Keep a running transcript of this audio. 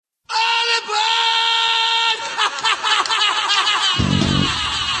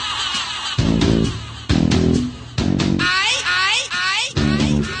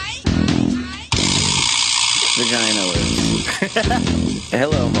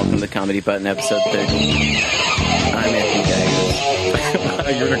Hello and welcome to Comedy Button, episode 30. I'm Anthony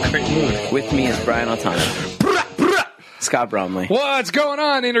Gallegos. You're in a great mood. With me is Brian Altano. Scott Bromley. What's going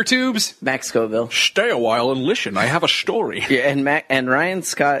on, inner tubes? Max Scoville. Stay a while and listen. I have a story. Yeah, and Ryan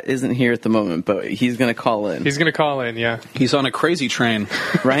Scott isn't here at the moment, but he's going to call in. He's going to call in, yeah. He's on a crazy train.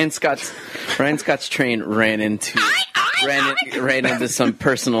 Ryan Scott's train ran into some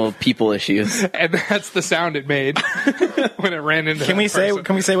personal people issues. And that's the sound it made when it ran into. Can we say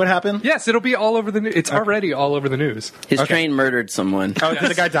what happened? Yes, it'll be all over the news. It's already all over the news. His train murdered someone. Oh, did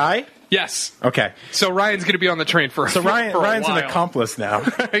the guy die? Yes. Okay. So Ryan's going to be on the train for Ryan's a an accomplice now.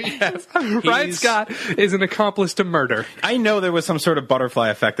 Yes. Ryan Scott is an accomplice to murder. I know there was some sort of butterfly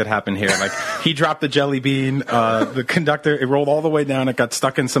effect that happened here. Like, he dropped the jelly bean, the conductor, it rolled all the way down, it got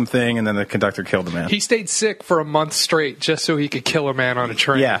stuck in something, and then the conductor killed the man. He stayed sick for a month straight just so he could kill a man on a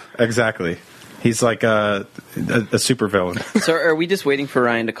train. Yeah, exactly. He's like a supervillain. So are we just waiting for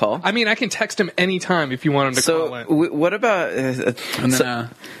Ryan to call? I mean, I can text him anytime if you want him to call in. So what about...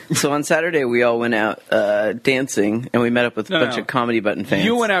 So on Saturday, we all went out dancing, and we met up with a bunch of Comedy Button fans.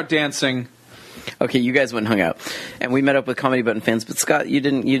 You went out dancing. Okay, you guys went and hung out. And we met up with Comedy Button fans, but Scott, you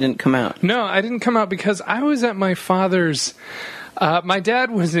didn't come out. No, I didn't come out because I was at my father's... my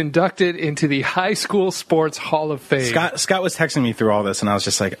dad was inducted into the High School Sports Hall of Fame. Scott was texting me through all this, and I was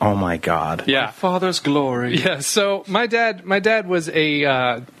just like, oh my God. Yeah. My father's glory. Yeah, so my dad was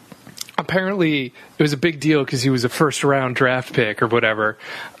a... apparently, it was a big deal because he was a first-round draft pick or whatever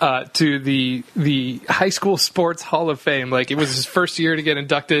to the High School Sports Hall of Fame. Like, it was his first year to get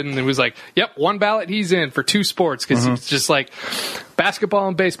inducted, and it was like, yep, one ballot, he's in for two sports because he was just like basketball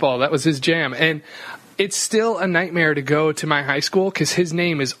and baseball. That was his jam. And it's still a nightmare to go to my high school because his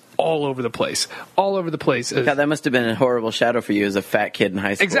name is all over the place. All over the place. God, that must have been a horrible shadow for you as a fat kid in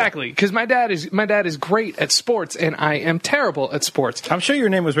high school. Exactly, because my dad is great at sports, and I am terrible at sports. I'm sure your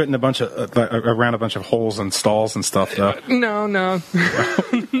name was written around a bunch of holes and stalls and stuff, though. No,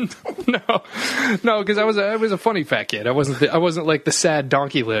 because I was a funny fat kid. I wasn't like the sad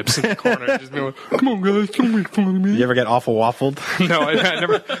donkey lips in the corner. Just going, come on, guys, don't make fun of me. You ever get awful waffled? No, I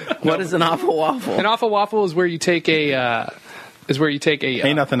never. What is an awful waffle? An awful waffle is where you take a.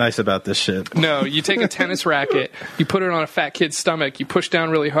 Ain't nothing nice about this shit. No, you take a tennis racket, you put it on a fat kid's stomach, you push down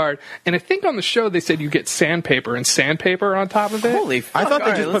really hard, and I think on the show they said you get sandpaper on top of it. Holy fuck. I thought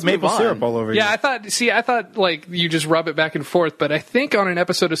they just put maple syrup all over you. Yeah, I thought like you just rub it back and forth, but I think on an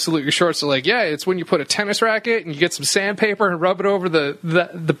episode of Salute Your Shorts, they're like, yeah, it's when you put a tennis racket and you get some sandpaper and rub it over the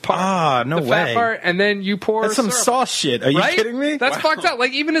part, no the fat way. part, and then you pour That's some syrup. sauce shit. Are you kidding me? That's fucked up.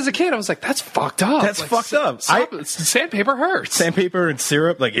 Like, even as a kid, I was like, that's fucked up. That's like, fucked up. Sandpaper hurts. Sandpaper and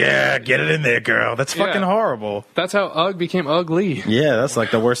syrup, like, yeah, get it in there, girl. That's fucking horrible. That's how Ugg became ugly. Yeah, that's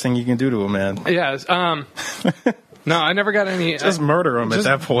like the worst thing you can do to a man. Yeah. No, I never got any. Just murder him at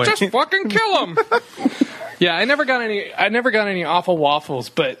that point. Just fucking kill him. Yeah, I never got any awful waffles,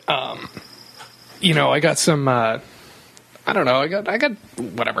 but I got some. I don't know. I got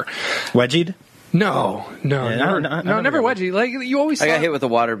whatever. Wedgied? No, never wedgie. Like, you always. I got hit with a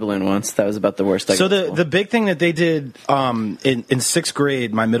water balloon once. That was about the worst I got. So the big thing that they did in sixth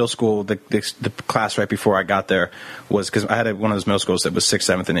grade, my middle school, the class right before I got there was because I had one of those middle schools that was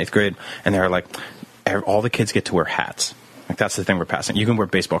 6th, 7th, and 8th grade, and they were like, all the kids get to wear hats. Like, that's the thing we're passing. You can wear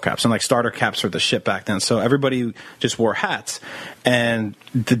baseball caps. And, like, starter caps were the shit back then. So everybody just wore hats. And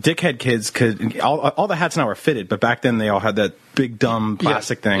the dickhead kids could... All the hats now are fitted, but back then they all had that big, dumb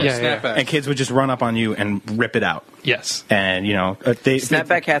plastic thing. Yeah. And kids would just run up on you and rip it out. Yes. And,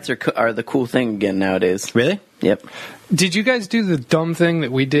 Snapback hats are the cool thing again nowadays. Really? Yep. Did you guys do the dumb thing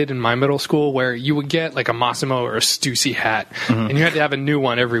that we did in my middle school where you would get like a Massimo or a Stussy hat and you had to have a new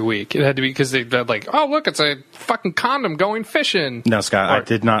one every week? It had to be because they're like, oh, look, it's a fucking condom going fishing. No, Scott, I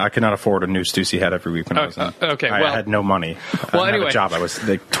could not afford a new Stussy hat every week when I was in. Okay, I had no money. I didn't have a job. I was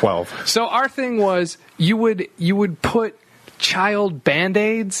like 12. So our thing was you would put child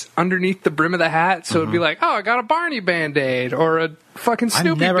Band-Aids underneath the brim of the hat. So it'd be like, oh, I got a Barney Band-Aid or a fucking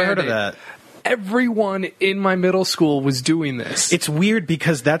Snoopy Band-Aid. I've never heard of that. Everyone in my middle school was doing this. It's weird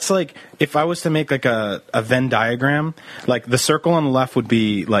because that's like, if I was to make like a Venn diagram, like the circle on the left would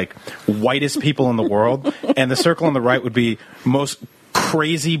be like whitest people in the world, and the circle on the right would be most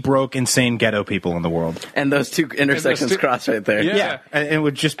crazy, broke, insane ghetto people in the world. And those two intersections cross right there. Yeah. And it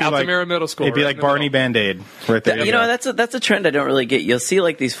would just be Altamira Middle School. It'd be right like Barney Band-Aid right there. That's a trend I don't really get. You'll see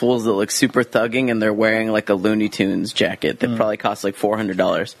like these fools that look super thugging and they're wearing like a Looney Tunes jacket that probably costs like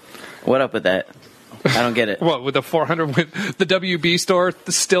 $400. What up with that? I don't get it. What, with the 400, with the WB store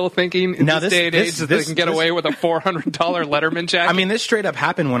still thinking in this day and age that they can get away with a $400 Letterman jacket? I mean, this straight up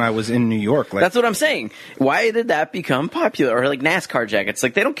happened when I was in New York. Like, That's what I'm saying. Why did that become popular? Or like NASCAR jackets.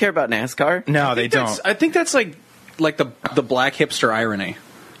 Like, they don't care about NASCAR. no, they don't. I think that's like the black hipster irony.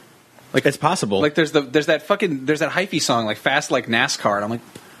 Like, it's possible. Like there's that hyphy song like Fast Like NASCAR, and I'm like,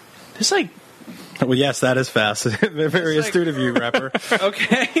 this like well, yes, that is fast. They're very astute of you, rapper.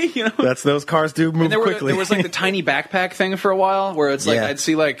 okay, you know. Those cars do move quickly. There was like the tiny backpack thing for a while, where it's like Yeah. I'd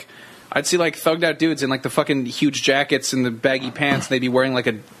see like thugged out dudes in like the fucking huge jackets and the baggy pants, and they'd be wearing like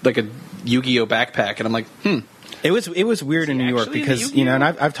a Yu-Gi-Oh backpack, and I'm like, It was weird in New York actually because, the you know, and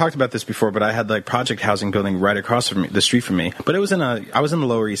I've talked about this before, but I had like project housing building right across from the street from me. But I was in the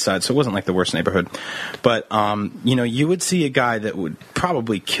Lower East Side, so it wasn't like the worst neighborhood. But you know, you would see a guy that would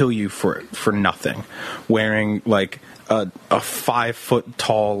probably kill you for nothing, wearing like a 5 foot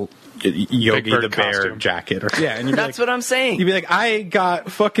tall Yogi Bird the Bear costume. jacket. And you'd be That's like, what I'm saying. You'd be like,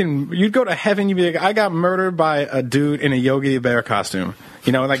 you'd go to heaven, you'd be like, I got murdered by a dude in a Yogi the Bear costume.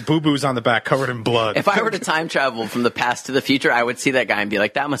 You know, like boo-boos on the back covered in blood. If I were to time travel from the past to the future, I would see that guy and be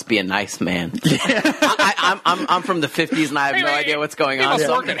like, "That must be a nice man." I'm from the 50s and I have no idea what's going He on. must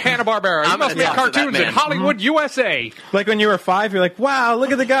so work at Hanna-Barbera. He I'm must gonna make talk to that cartoons in man. Hollywood, USA. Like when you were 5, you're like, wow,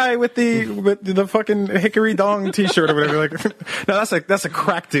 look at the guy with the fucking hickory dong T-shirt or whatever. Like, no, that's a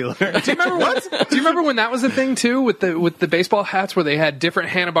crack dealer. Do you remember what? Do you remember when that was a thing too with the baseball hats where they had different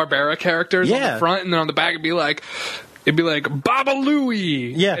Hanna-Barbera characters on Yeah. the front and then on the back it'd be like Baba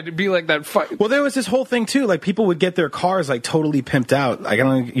Louie. Yeah. It'd be like that. Well, there was this whole thing too. Like people would get their cars like totally pimped out. Like I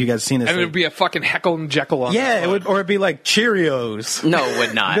don't know if you guys seen this. and it like, would be a fucking Heckle and Jekyll on yeah, that. it would, or it'd be like Cheerios. No, it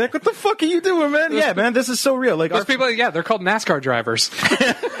would not. Be like, what the fuck are you doing, man? Yeah, man, this is so real. Like Those people, they're called NASCAR drivers.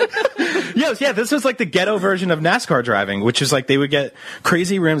 yeah, this was like the ghetto version of NASCAR driving, which is like they would get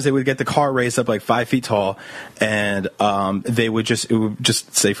crazy rims, they would get the car raised up like 5 feet tall, and it would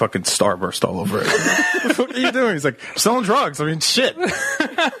just say fucking Starburst all over it. What the fuck are you doing? He's like, selling drugs. I mean, shit.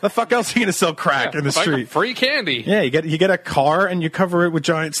 The fuck else are you gonna sell crack in the Like street? free candy. Yeah, you get a car and you cover it with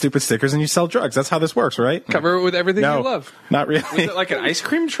giant stupid stickers and you sell drugs. That's how this works, right? Cover it with everything No, you love. not really. is it like an ice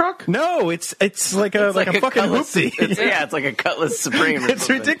cream truck? No, it's like a fucking Cutlass. hoopsie. It's like a Cutlass Supreme. Or It's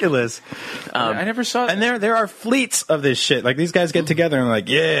something. ridiculous. I never saw that. And there are fleets of this shit. Like these guys get together and like,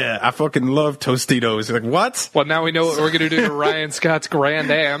 yeah, I fucking love Tostitos. You're like, what? Well, now we know what we're gonna do to Ryan Scott's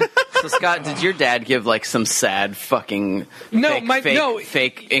Grand Am. So Scott, did your dad give like some sad fucking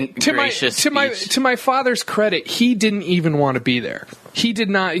fake gracious speech? To my father's credit, he didn't even want to be there. He did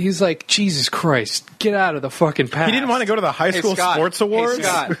not. He's like, Jesus Christ, get out of the fucking past. He didn't want to go to the high school Scott. sports awards. Hey,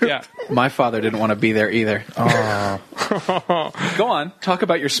 Scott. Yeah. My father didn't want to be there either. Oh. Go on, talk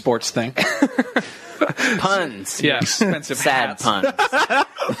about your sports thing. Puns. Yeah. Expensive Sad hats. puns.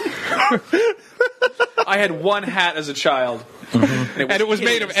 I had one hat as a child, And it was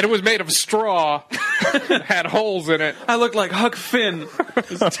made of straw. Had holes in it. I looked like Huck Finn. It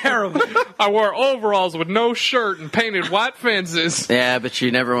was terrible. I wore overalls with no shirt and painted white fences. Yeah, but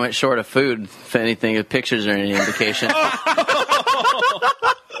you never went short of food, if anything, if pictures are any indication.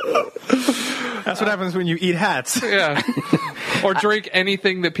 That's what happens when you eat hats. Yeah. Or drink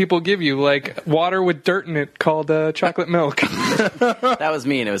anything that people give you, like water with dirt in it called chocolate milk. That was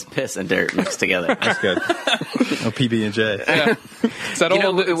me, and it was piss and dirt mixed together. That's good. No PB&J. Yeah. It's that, You know,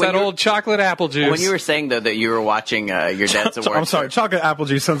 old, it's when that you- old chocolate apple juice. When you were saying, though, that you were watching your dad's awards, I'm sorry, chocolate apple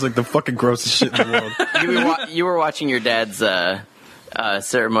juice sounds like the fucking grossest shit in the world. you were watching your dad's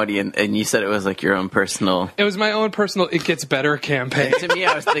ceremony, and you said it was like your own personal. It was my own personal It Gets Better campaign. To me,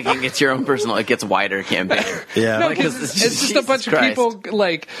 I was thinking it's your own personal. It gets wider campaign. Yeah. No, Like, because it's it's just a Jesus bunch Christ. of people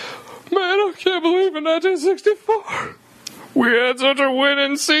like, man, I can't believe in 1964 we had such a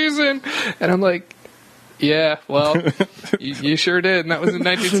winning season. And I'm like, yeah, well, you sure did. And that was in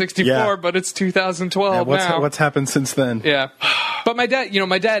 1964, Yeah. but it's 2012 now. What's happened since then? Yeah. But my dad,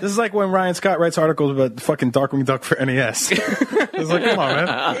 This is like when Ryan Scott writes articles about fucking Darkwing Duck for NES. It's like, come on,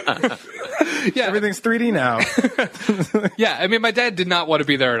 man. yeah, Everything's 3D now. yeah. I mean, my dad did not want to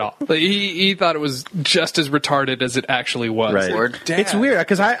be there at all. Like, he thought it was just as retarded as it actually was. Right. Lord. It's weird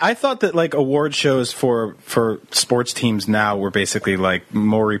because I thought that like award shows for sports teams now were basically like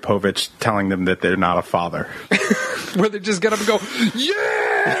Maury Povich telling them that they're not a father. Where they just get up and go,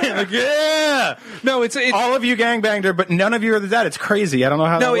 yeah! Like, yeah. No, it's All of you gangbanged her, but none of you are the dad. It's crazy. I don't know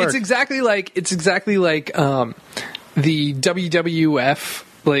how that No, works. it's exactly like the WWF,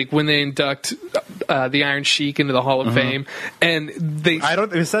 like when they induct the Iron Sheik into the Hall of Fame, and they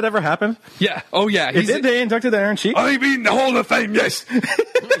Has that ever happened? yeah, oh yeah, Did they inducted the Iron Sheik? I'm in the Hall of Fame, yes.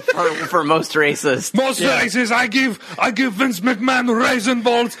 for most racists. Most races, I give Vince McMahon raisin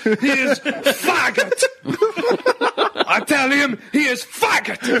balls. He is faggot. I tell him he is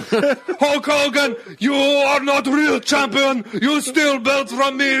faggot. Hulk Hogan, you are not real champion. You steal belts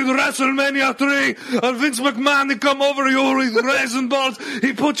from me in WrestleMania 3. And Vince McMahon, he come over you with raisin balls.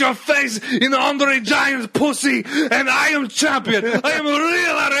 He put your face in Andre Giant's pussy. And I am champion. I am a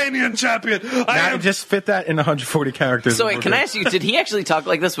real Iranian champion. Now, just fit that in 140 characters. So wait, can I ask you, did he actually talk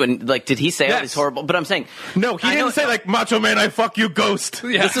like this when, like, did he say all these horrible, but I'm saying. No, he didn't say like, Macho Man, I fuck you, ghost.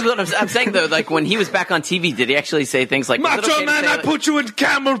 Yeah. This is what I'm saying though, like when he was back on TV, did he actually say things like, Macho Man, I put you in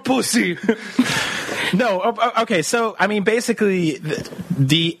camel pussy. No, okay, so, I mean, basically,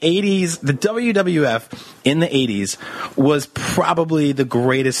 the 80s, the WWF in the 80s was probably the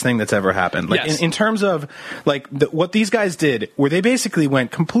greatest thing that's ever happened. Like, Yes. in terms of, like, what these guys did, where they basically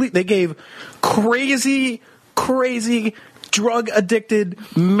went they gave crazy, drug-addicted,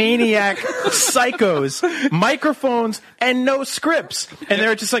 maniac psychos microphones and no scripts. And they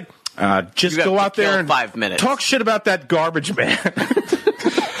were just like, just go out there and 5 minutes. Talk shit about that garbage man.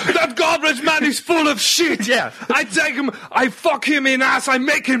 That garbage man is full of shit. Yeah. I take him, I fuck him in ass, I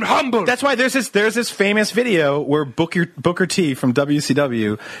make him humble. That's why there's this famous video where Booker T from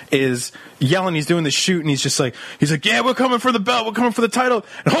WCW is yelling. He's doing the shoot, and he's like, yeah, we're coming for the belt, we're coming for the title,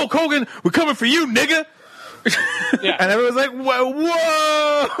 and Hulk Hogan, we're coming for you, nigga. Yeah. And everyone's like,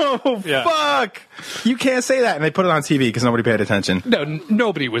 whoa, Yeah. fuck. You can't say that. And they put it on TV because nobody paid attention. No,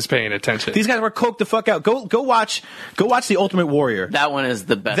 nobody was paying attention. These guys were coked the fuck out. Go watch The Ultimate Warrior. That one is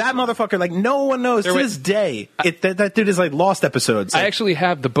the best. That motherfucker, like, no one knows to this day. That dude is like lost episodes. I actually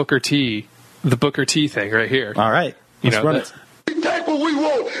have the Booker T thing right here. All right. Let's run it. We take what we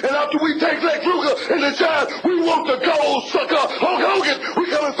want, and after we take Lex Luger and the Giant, we want the gold, sucker. Hulk Hogan, we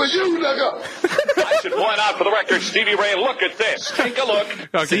coming for you, nigga. I should point out for the record, Stevie Ray, look at this. Take a look.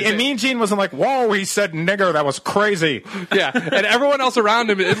 Okay, See, and Mean Gene wasn't like, whoa, he said nigger, that was crazy. yeah, and everyone else around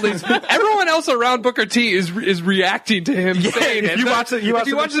him, at least everyone else around Booker T is reacting to him saying it. If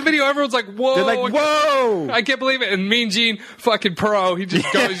you watch the video, everyone's like, whoa. They're like, whoa. I can't believe it. And Mean Gene, fucking pro. He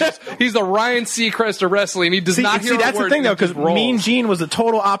just goes, he's the Ryan Seacrest of wrestling. He does not hear a that's word. the thing, though, because rolls. Mean Gene was the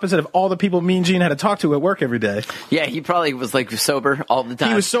total opposite of all the people Mean Gene had to talk to at work every day. Yeah, he probably was like sober all the time.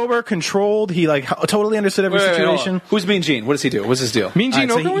 He was sober, controlled. He like totally understood every Wait, situation. hold on. Who's Mean Gene? What does he do? What's his deal? Mean Gene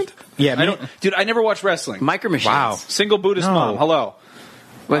All right, so Okerlund? Yeah, I don't, dude. I never watched wrestling. Micro Machines. Wow. Single Buddhist No. mom. Hello.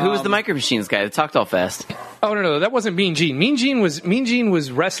 Wait, who was the Micro Machines guy that talked all fast? Oh no, that wasn't Mean Gene. Mean Gene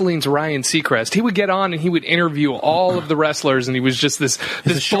was wrestling's Ryan Seacrest. He would get on and he would interview all of the wrestlers, and he was just this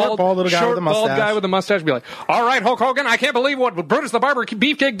short, bald little guy with a mustache. bald guy with a mustache. Be like, "All right, Hulk Hogan, I can't believe what Brutus the Barber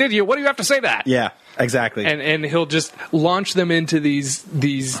Beefcake did to you. What do you have to say to that?" Yeah, exactly. And he'll just launch them into these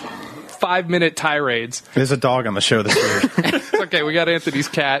 5-minute tirades. There's a dog on the show this week. It's okay, we got Anthony's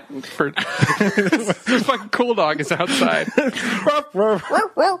cat. This fucking cool dog is outside.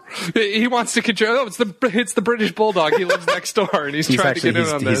 He wants to control. Oh, it's the British Bulldog. He lives next door, and he's trying to get in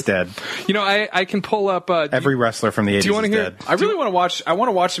on this. He's dead. You know, I can pull up Every wrestler from the 80s do you want is to hear? dead. I really want to watch. I want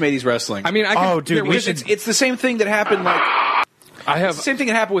to watch some 80s wrestling. I mean, I can, Oh, dude, we should- it's the same thing that happened. Like I have. same thing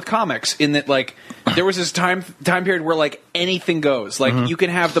that happened with comics. In that, like, there was this time period where like anything goes. Like you can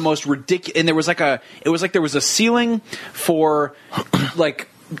have the most ridiculous. And there was like there was a ceiling for like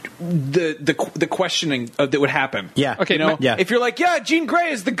the questioning that would happen. Yeah. Okay, You know, yeah. if you're like, yeah, Jean Grey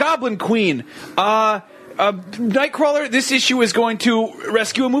is the Goblin Queen. Nightcrawler, this issue is going to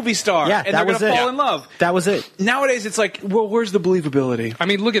rescue a movie star. Yeah, and that they're was going to it. fall in love. That was it. Nowadays, it's like, well, where's the believability? I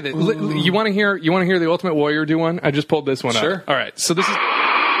mean, look at it. You want to hear the Ultimate Warrior do one? I just pulled this one Sure. up. All right, so this is.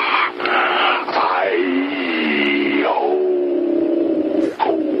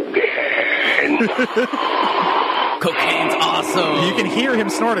 Cocaine's awesome. You can hear him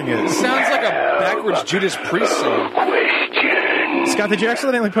snorting it. Sounds like a backwards Judas Priest song. Scott, did you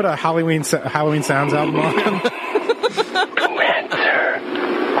accidentally put a Halloween Sounds album on?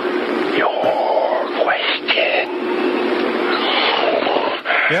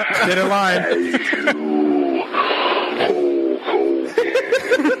 Yep, did it live.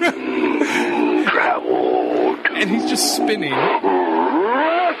 And he's just spinning.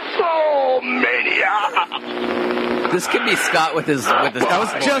 This could be Scott with his. I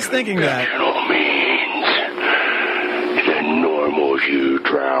was just thinking that. Means the normals you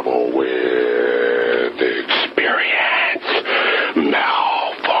travel with experience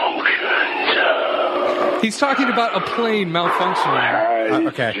malfunctions. He's talking about a plane malfunctioning.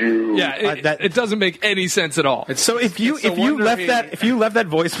 Okay. Yeah, it doesn't make any sense at all. So if you Wonder left Baby. that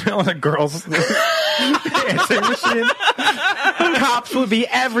voicemail on a girl's answering machine, cops would be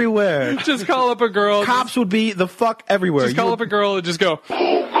everywhere. Just call up a girl. Cops would be the fuck everywhere. Just call up a girl and just go.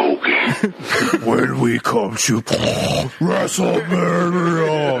 When we come to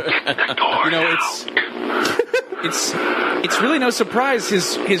WrestleMania. It's really no surprise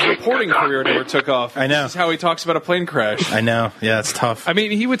his reporting career never took off. I know. This is how he talks about a plane crash. I know. Yeah, it's tough. I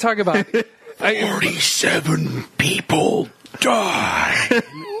mean, he would talk about 47 people die.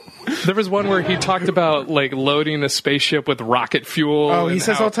 There was one where he talked about like loading a spaceship with rocket fuel. Oh, he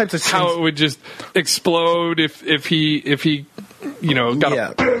says all types of how things. it would just explode if he got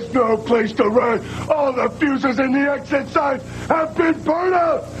Yeah. There's no place to run. All the fuses in the exit signs have been burned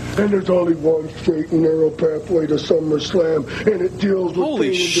out. And there's only one straight and narrow pathway to SummerSlam, and it deals with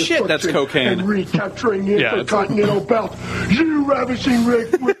Holy pain and shit, that's destruction cocaine. and recapturing the Yeah, it's- Intercontinental Belt. You ravishing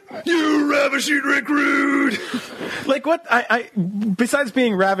Rick. You ravishing Rick Rude. Like what? I besides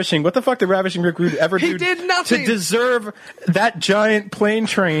being ravishing, what the fuck did Ravishing Rick Rude ever do? He did nothing. To deserve that giant plane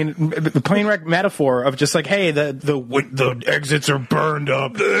wreck metaphor of just like, hey, the exits are burned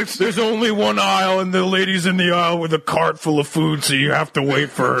up. There's only one aisle, and the lady's in the aisle with a cart full of food, so you have to wait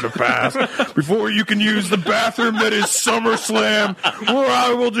for her to pass before you can use the bathroom that is SummerSlam, or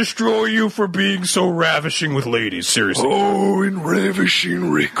I will destroy you for being so ravishing with ladies. Seriously. Oh, in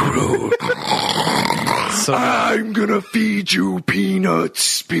Ravishing Rick Rude. So, I'm gonna feed you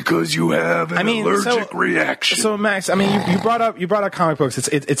peanuts because you have an allergic reaction. So Max, I mean, you brought up comic books.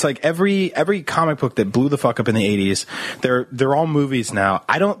 It's like every comic book that blew the fuck up in the 80s. They're all movies now.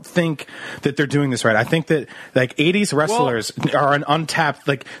 I don't think that they're doing this right. I think that like 80s wrestlers are an untapped.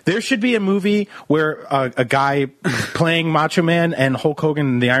 Like there should be a movie where a guy playing Macho Man and Hulk Hogan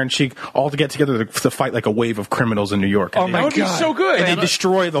and the Iron Sheik all to get together to fight like a wave of criminals in New York. Oh my That would be God. so good. And they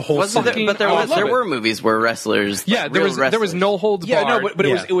destroy the whole Wasn't city. there, but there were movies where wrestlers. yeah, like, there real was wrestlers. no holds Yeah, barred. no, but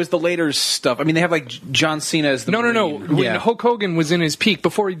Yeah. it was the later stuff. I mean, they have like John Cena as the No. Marine. When Yeah. Hulk Hogan was in his peak,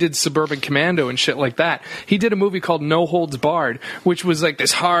 before he did Suburban Commando and shit like that, he did a movie called No Holds Barred, which was like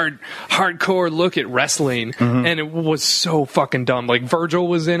this hardcore look at wrestling, and it was so fucking dumb. Like Virgil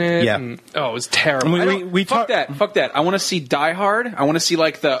was in it. Yeah. And, it was terrible. Fuck that. I want to see Die Hard. I want to see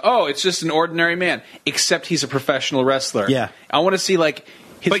like it's just an ordinary man, except he's a professional wrestler. Yeah. I want to see like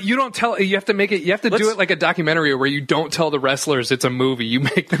But you don't tell. You have to make it. You have to do it like a documentary where you don't tell the wrestlers it's a movie. You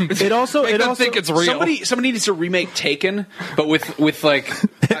make them. It also think it's real. Somebody needs to remake Taken, but with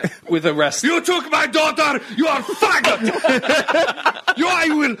a wrestler. You took my daughter. You are faggot.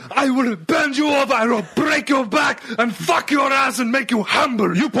 I will bend you over. I will break your back and fuck your ass and make you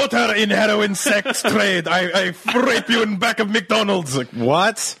humble. You put her in heroin sex trade. I rape you in back of McDonald's. Like,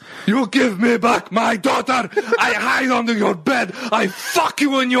 what? You give me back my daughter. I hide under your bed. I fuck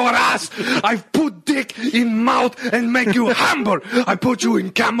you in your ass. I put dick in mouth and make you humble. I put you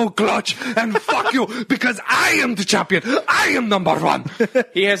in camel clutch and fuck you because I am the champion. I am number one.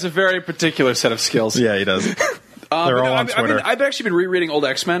 He has a very particular set of skills. Yeah, he does. They're all on Twitter. I've actually been rereading old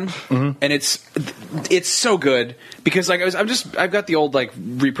X-Men, and it's so good because like I've got the old like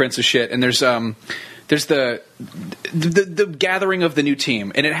reprints of shit, and there's the gathering of the new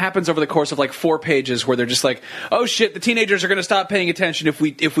team, and it happens over the course of like 4 pages where they're just like, oh shit, the teenagers are going to stop paying attention if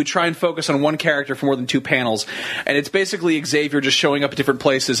we try and focus on one character for more than 2 panels, and it's basically Xavier just showing up at different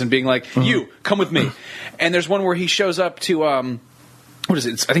places and being like, you come with me, and there's one where he shows up to what is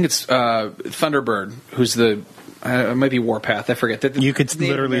it? I think it's Thunderbird, who's the it might be Warpath. I forget. You could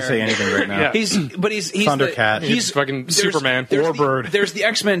literally say anything right now. Yeah. He's Thundercat. He's fucking Superman. Warbird. There's the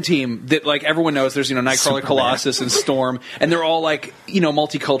X-Men team that like everyone knows. There's Nightcrawler, Superman. Colossus, and Storm, and they're all like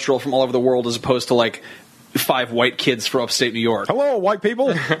multicultural from all over the world, as opposed to like 5 white kids from upstate New York. Hello, white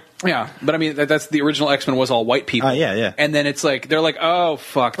people. Yeah, but I mean that's the original X-Men was all white people. Yeah. And then it's like they're like, oh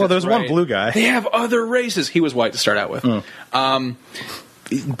fuck. Well, that's there's one right. blue guy. They have other races. He was white to start out with.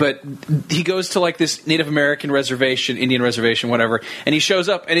 But he goes to like this Native American reservation, Indian reservation, whatever, and he shows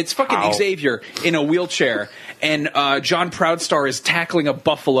up, and it's fucking Xavier in a wheelchair, and John Proudstar is tackling a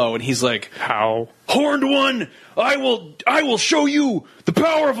buffalo, and he's like, How? "Horned one, I will show you the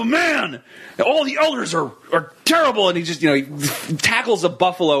power of a man. All the elders are terrible," and he just he tackles a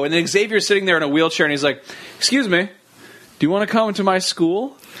buffalo, and then Xavier's sitting there in a wheelchair, and he's like, "Excuse me, do you want to come to my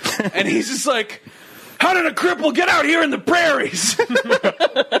school?" And he's just like, how did a cripple get out here in the prairies?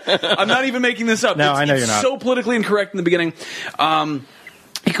 I'm not even making this up. No, I know you're not. So politically incorrect in the beginning.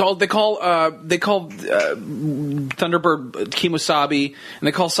 They call Thunderbird Kemosabe, and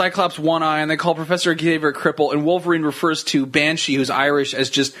they call Cyclops One Eye, and they call Professor Xavier a cripple, and Wolverine refers to Banshee, who's Irish,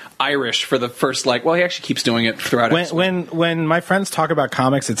 as just Irish for the first he actually keeps doing it throughout. When my friends talk about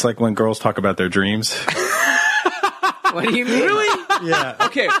comics, it's like when girls talk about their dreams. What do you mean? Really? Yeah.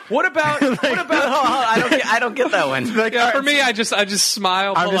 Okay. What about? I don't get that one. Like, Yeah, for me, I just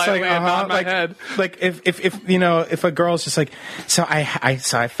smile I'm politely just like, and nod my like, head. like if you know, if a girl's just like, so I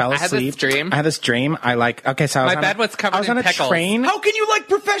fell I had asleep. this dream. I had this dream. I like, okay, so I was My on bed a, was covered I was in on a pickles. train. How can you like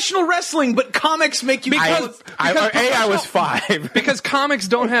professional wrestling, but comics make you? I was 5. Because comics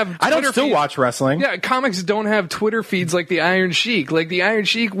don't have I don't Twitter still feeds. watch wrestling. Yeah, comics don't have Twitter feeds like the Iron Sheik. Like the Iron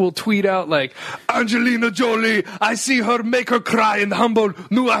Sheik will tweet out like, Angelina Jolie, I see her make her cry in humble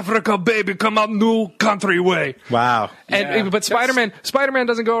New Africa, baby, come out new country way. Wow. but Spider-Man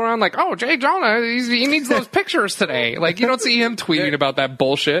doesn't go around like, oh, Jay Jonah, he needs those pictures today. Like you don't see him tweeting about that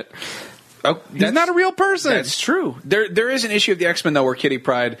bullshit. Oh, He's not a real person. That's true. There is an issue of the X-Men though where Kitty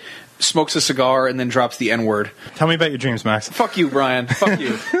Pryde smokes a cigar and then drops the N-word. Tell me about your dreams, Max. Fuck you, Brian. Fuck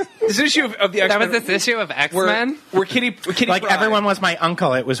you. This issue of the X-Men. That was this issue of X-Men? Where Kitty Like Pryde, everyone was my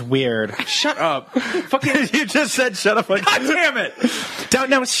uncle. It was weird. Shut up. Fucking. You just said shut up. Like, God damn it.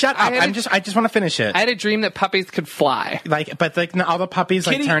 Shut up. I just want to finish it. I had a dream that puppies could fly. But all the puppies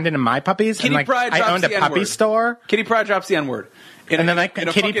Kitty- turned into my puppies. Kitty and like Pryde I drops owned a the puppy N-word. store. Kitty Pryde drops the N-word. And then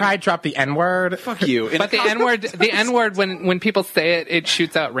Kitty Pryde dropped the N-word. Fuck you. But the N-word, when people say it, it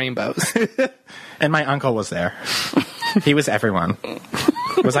shoots out rainbows. And my uncle was there. He was everyone.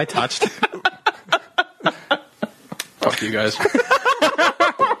 Was I touched? Fuck you guys.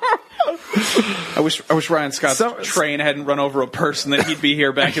 I wish Ryan Scott's train hadn't run over a person, that he'd be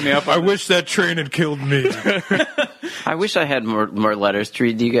here backing me up. I wish that train had killed me. I wish I had more letters to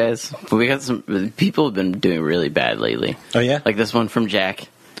read to you guys. But we got some people have been doing really bad lately. Oh yeah, like this one from Jack,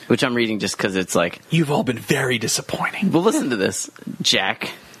 which I'm reading just because it's like, you've all been very disappointing. Well, listen to this,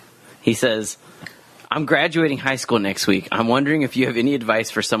 Jack. He says, I'm graduating high school next week. I'm wondering if you have any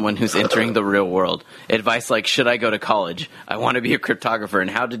advice for someone who's entering the real world. Advice like, should I go to college? I want to be a cryptographer, and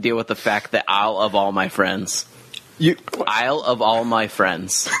how to deal with the fact that I'll of all my friends. I'll of all my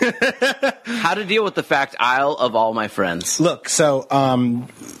friends. How to deal with the fact I'll of all my friends. Look, so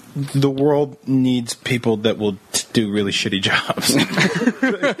the world needs people that will do really shitty jobs.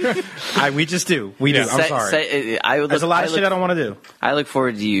 We just do. We do. I'm sorry. There's a lot of shit I don't want to do. I look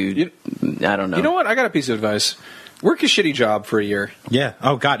forward to you. I don't know. You know what? I got a piece of advice. Work a shitty job for a year. Yeah.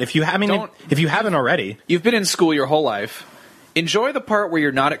 Oh God. If you haven't already, you've been in school your whole life. Enjoy the part where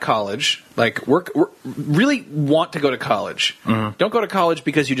you're not at college. Like, really want to go to college. Mm-hmm. Don't go to college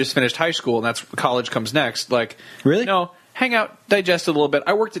because you just finished high school and that's college comes next. Like, really? No. Hang out, digest it a little bit.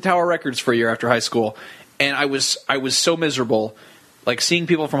 I worked at Tower Records for a year after high school, and I was so miserable. Like seeing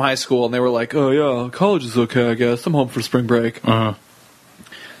people from high school, and they were like, "Oh yeah, college is okay, I guess. I'm home for spring break." Uh-huh.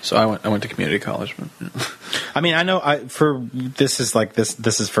 So I went to community college. But, I mean, I know this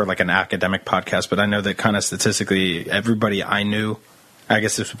is for like an academic podcast, but I know that kind of statistically, everybody I knew, I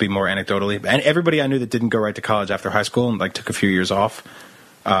guess this would be more anecdotally, and everybody I knew that didn't go right to college after high school and like took a few years off,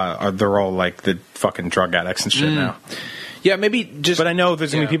 they're all like the fucking drug addicts and shit now. Yeah, maybe just. But I know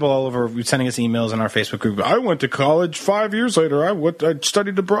there's going to be people all over sending us emails in our Facebook group. I went to college 5 years later. I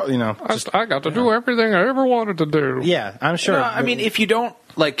studied abroad. You know, I got to do everything I ever wanted to do. Yeah, I'm sure. No, I mean, if you don't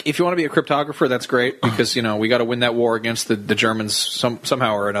if you want to be a cryptographer, that's great because we got to win that war against the Germans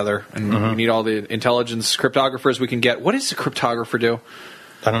somehow or another, and we need all the intelligence cryptographers we can get. What does a cryptographer do?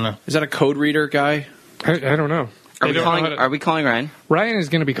 I don't know. Is that a code reader guy? I don't know. Are we calling Ryan? Ryan is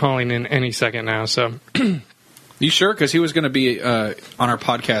going to be calling in any second now, so. You sure? Because he was going to be on our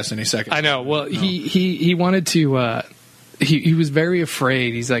podcast any second. I know. Well, he wanted to. He was very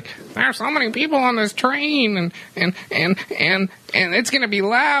afraid. He's like, there's so many people on this train, and it's going to be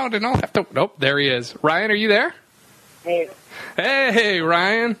loud, and I'll have to. Nope, there he is. Ryan, are you there? Hey,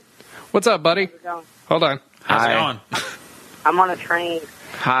 Ryan. What's up, buddy? How's it going? Hold on. How's it going? I'm on a train.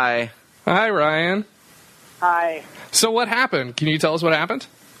 Hi, Ryan. Hi. So what happened? Can you tell us what happened?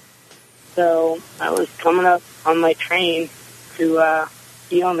 So I was coming up on my train to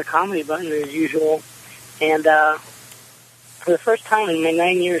be on the comedy button as usual, and for the first time in my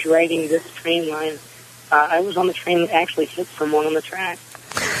 9 years riding this train line, I was on the train that actually hit someone on the track.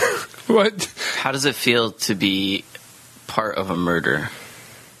 What? how does it feel to be part of a murder?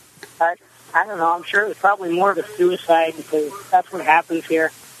 I don't know. I'm sure it was probably more of a suicide because that's what happens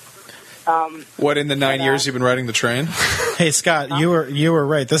here. What, in the 9 years you've been riding the train? Hey, Scott, you were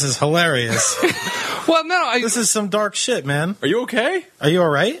right. This is hilarious. Well, no, this is some dark shit, man. Are you okay? Are you all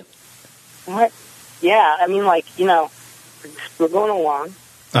right? What? Yeah, I mean, we're going along.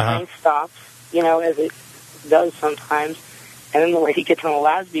 The train stops, as it does sometimes. And then the lady gets on the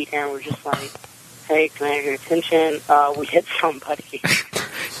loudspeaker and we're just like, hey, can I have your attention? We hit somebody.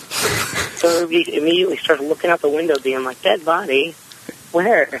 So everybody immediately started looking out the window being like, dead body?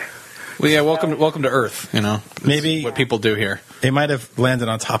 Where? Well, yeah, welcome to Earth. You know, Maybe what people do here. they might have landed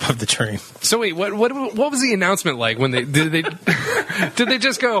on top of the train. So wait, what was the announcement like when they did they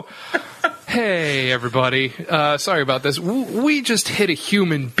just go, "Hey everybody, sorry about this. We just hit a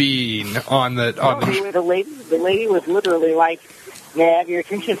human being on the." The lady was literally like, "May I have your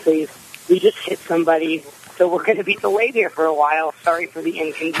attention, please? We just hit somebody, so we're going to be delayed here for a while. Sorry for the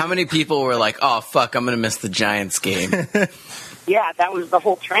inconvenience." How many people were like, "Oh fuck, I'm gonna miss the Giants game"? Yeah, that was the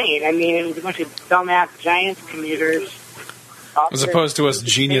whole train. I mean, it was a bunch of dumbass Giants commuters. As opposed to us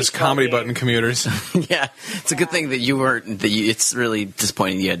genius comedy button commuters. Yeah, it's a good thing that you weren't. It's really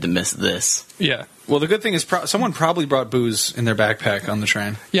disappointing you had to miss this. Yeah. Well, the good thing is someone probably brought booze in their backpack on the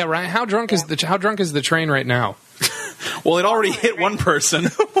train. Yeah, Ryan. How drunk is the train right now? Well, it already hit one person.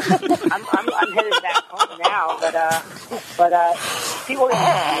 I'm headed back home now, but people are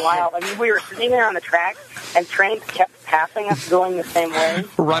wild. I mean, we were sitting there on the track, and trains kept passing us going the same way.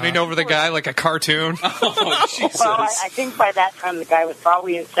 Running over the guy like a cartoon. Oh, Jesus. Well, I think by that time the guy was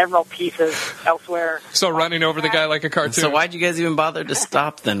probably in several pieces elsewhere. So running over the guy like a cartoon. So why'd you guys even bother to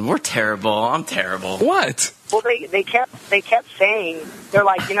stop then? We're terrible. I'm terrible. What? Well, they kept saying, they're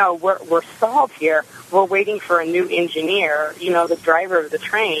like, we're stalled here. We're waiting for a new engineer, the driver of the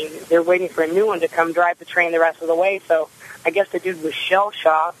train. They're waiting for a new one to come drive the train the rest of the way. So I guess the dude was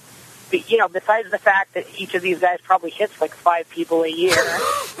shell-shocked. But, besides the fact that each of these guys probably hits like 5 people a year,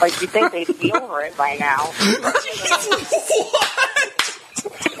 like you'd think they'd be over it by now.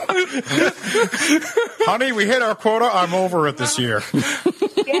 Honey, we hit our quota. I'm over it this year.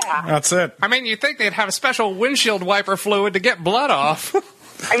 Yeah. That's it. I mean, you'd think they'd have a special windshield wiper fluid to get blood off.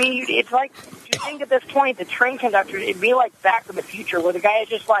 I mean, it's like, you think at this point, the train conductor, it'd be like Back to the Future, where the guy is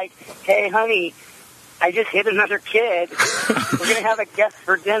just like, "Hey, honey, I just hit another kid. We're going to have a guest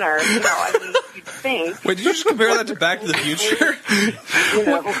for dinner." I mean, you'd think. Wait, did you just compare that to Back to the Future?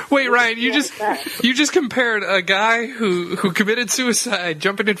 Wait, Ryan, you just compared a guy who committed suicide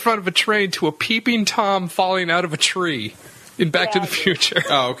jumping in front of a train to a peeping Tom falling out of a tree in Back to the Future.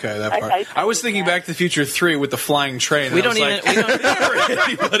 Oh, okay, that part. I was thinking Back to the Future 3 with the flying train. We don't even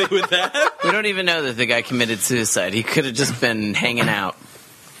anybody with that. We don't even know that the guy committed suicide. He could have just been hanging out.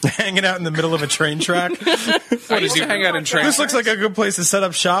 Hanging out in the middle of a train track. What does he hang out in trains? This looks like a good place to set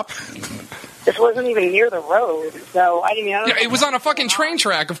up shop. This wasn't even near the road, so I didn't know. Yeah, it was on a fucking train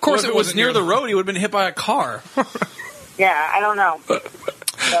track. Of course, if it was near the road, he would have been hit by a car. Yeah, I don't know.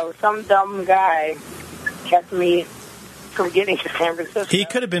 So some dumb guy kept me from getting to San Francisco. He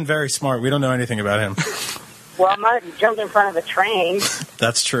could have been very smart. We don't know anything about him. Well, I'm not jumped in front of a train.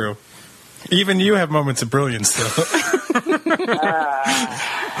 That's true. Even you have moments of brilliance, though.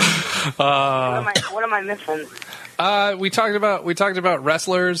 What am I missing? We talked about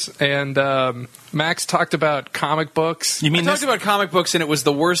wrestlers, and Max talked about comic books. You mean talked about comic books, and it was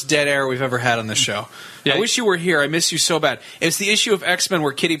the worst dead air we've ever had on this show. Yeah, I wish you were here. I miss you so bad. It's the issue of X-Men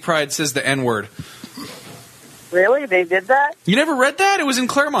where Kitty Pryde says the N-word. Really? They did that? You never read that? It was in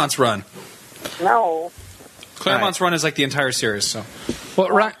Claremont's run. No. Claremont's run is like the entire series. So,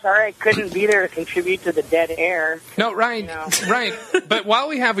 I'm sorry I couldn't be there to contribute to the dead air. No, Ryan. Ryan. But while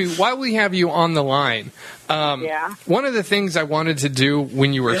we have you on the line, one of the things I wanted to do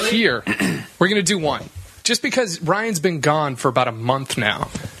when you were here, we're going to do one. Just because Ryan's been gone for about a month now.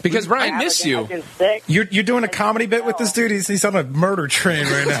 Because Ryan, I miss you. I've been sick. You're doing a comedy bit with this dude. He's on a murder train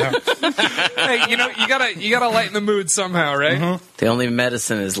right now. Hey, you gotta lighten the mood somehow, right? Mm-hmm. The only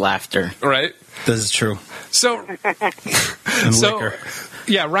medicine is laughter. Right. This is true. So, Liquor.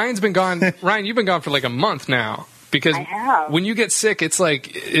 Yeah, Ryan's been gone. Ryan, you've been gone for like a month now. Because when you get sick, it's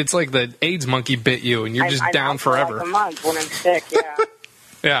like the AIDS monkey bit you, and you're just down forever. Like a month when I'm sick. Yeah.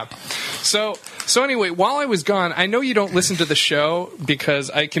 Yeah. So anyway, while I was gone, I know you don't listen to the show because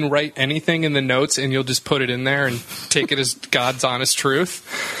I can write anything in the notes and you'll just put it in there and take it as God's honest truth.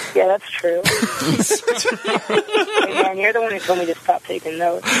 Yeah, that's true. Hey, man, you're the one who told me to stop taking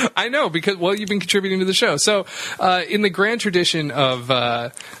notes. I know because you've been contributing to the show. So in the grand tradition of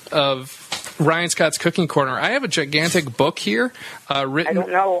Ryan Scott's Cooking Corner, I have a gigantic book here written.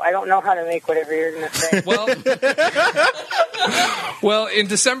 I don't know how to make whatever you're going to say. Well, in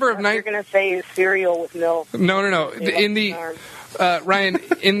December of you're going to say is cereal with milk. No. In the Ryan,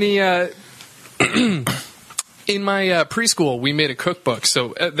 in the in my preschool, we made a cookbook.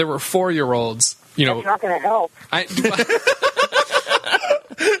 So there were 4-year-olds. That's not going to help.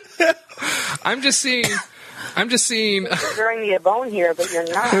 I'm just seeing. You're throwing me a bone here, but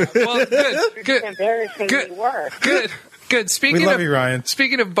you're not. Well, good. Embarrassingly worse. Good. We love you, Ryan.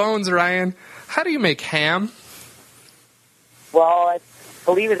 Speaking of bones, Ryan, how do you make ham? Well,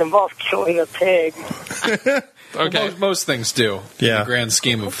 believe it involves killing a pig. Okay. Well, most things do. Yeah. In the grand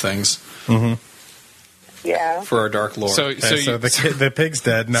scheme of things. Yeah. For our Dark Lord. So the pig's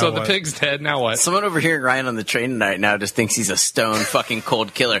dead. Now so what? the pig's dead. Now what? Someone overhearing Ryan on the train tonight now just thinks he's a stone fucking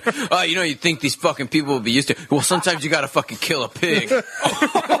cold killer. Oh, you think these fucking people will be used to? Well, sometimes you gotta fucking kill a pig.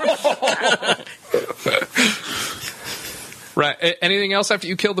 Right. Anything else after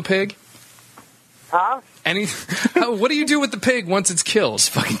you kill the pig? Huh? What do you do with the pig once it's killed? Just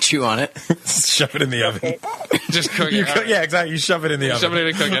fucking chew on it. Shove it in the oven. Just cook it. All right. Yeah, exactly. You shove it in the oven. Shove it in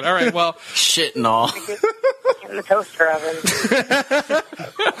and cook it. All right. Well, Shit and all. In the toaster oven.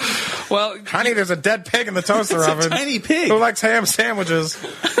 well, Honey, there's a dead pig in the toaster oven. Tiny pig. Who likes ham sandwiches?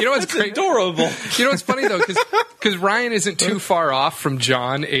 you know what's great? Adorable. You know what's funny though, because Ryan isn't too far off from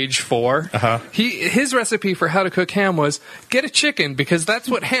John, age 4. Uh-huh. His recipe for how to cook ham was get a chicken because that's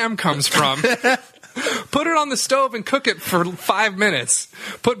what ham comes from. Put it on the stove and cook it for 5 minutes.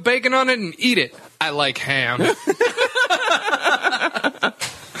 Put bacon on it and eat it. I like ham.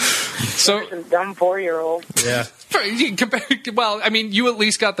 So Some dumb 4-year-old. Yeah. well, I mean, you at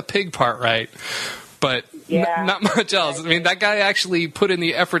least got the pig part right, but Yeah. not much else. I mean, that guy actually put in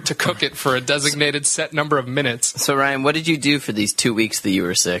the effort to cook it for a designated set number of minutes. So Ryan, what did you do for these 2 weeks that you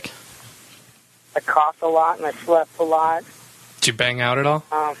were sick? I coughed a lot and I slept a lot. Did you bang out at all?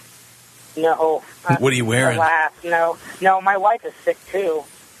 No. What are you wearing? Alas, no. No, my wife is sick too.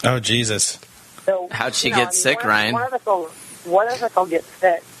 Oh, Jesus. So How'd she get sick, Ryan? One of us will get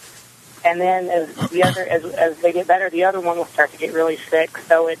sick, and then as they get better, the other one will start to get really sick.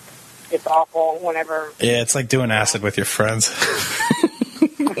 So it's awful whenever. Yeah, it's like doing acid with your friends.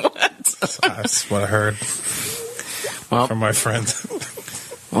 That's what I heard Well, from my friends.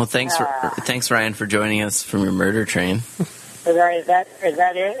 well, thanks Ryan for joining us from your murder train. Is that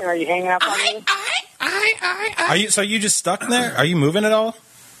it? Are you hanging up on me? Are you? So you just stuck there? Are you moving at all?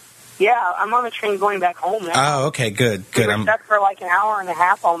 Yeah, I'm on the train going back home now. Oh, okay, good. We were stuck for like an hour and a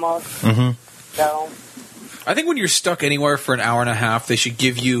half almost. Mm-hmm. So I think when you're stuck anywhere for an hour and a half, they should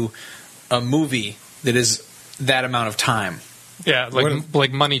give you a movie that is that amount of time. Yeah,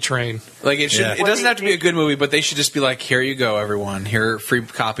 like Money Train. Like it should. Yeah. It doesn't have to be a good movie, but they should just be like, "Here you go, everyone. Here are free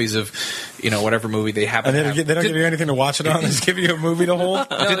copies of, whatever movie they happen." And to they don't give you anything to watch it on. They just give you a movie to hold.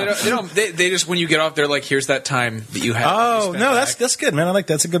 No, they don't. They just when you get off, they're like, "Here's that time that you had." Oh no, that's good, man. I like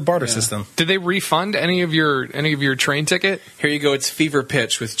that's a good barter system. Did they refund any of your train ticket? Here you go. It's Fever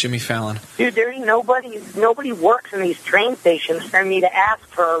Pitch with Jimmy Fallon. dude, there's nobody works in these train stations for me to ask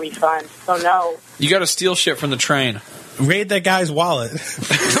for a refund. So no. You got to steal shit from the train. Raid that guy's wallet.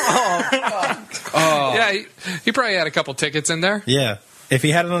 Yeah, he probably had a couple tickets in there. Yeah, if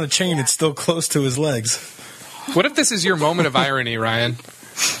he had it on a chain, it's still close to his legs. What if this is your moment of irony, Ryan?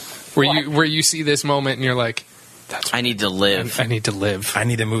 Where you see this moment and you're like, I need to live. I need to live. I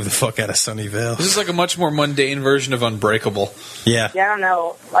need to move the fuck out of Sunnyvale. This is like a much more mundane version of Unbreakable. Yeah. Yeah, I don't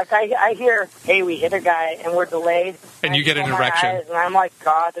know. Like I hear, hey, we hit a guy and we're delayed. And you get an I roll my erection. eyes, and I'm like,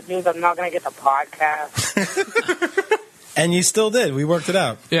 God, that means I'm not going to get the podcast. And you still did. We worked it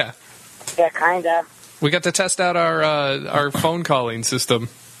out. Yeah. Yeah, kinda. We got to test out our phone calling system.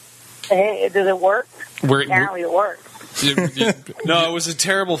 Hey, does it work? We're- Apparently it works. No, it was a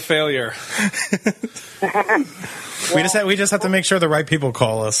terrible failure. We just have to make sure the right people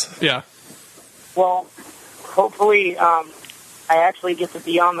call us. Yeah. Well, hopefully I actually get to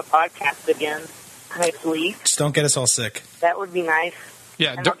be on the podcast again next week. Just don't get us all sick. That would be nice.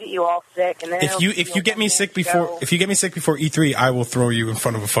 Yeah. And I'll get you all sick. And then If you get me sick before E3, I will throw you in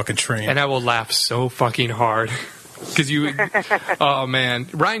front of a fucking train. And I will laugh so fucking hard. Because oh man.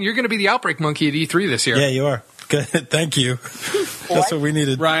 Ryan, you're going to be the outbreak monkey at E3 this year. Yeah, you are. Good. Thank you. That's what we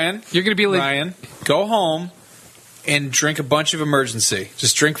needed. Ryan, You're going to be like, Ryan, go home and drink a bunch of emergency.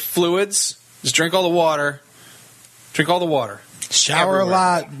 Just drink fluids. Just drink all the water. Drink all the water. Shower Everywhere. a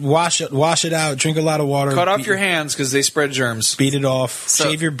lot. Wash it out. Drink a lot of water. Cut off your hands because they spread germs. Beat it off.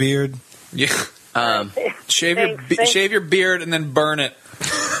 Shave your beard. Yeah. Shave Thanks. your beard and then burn it.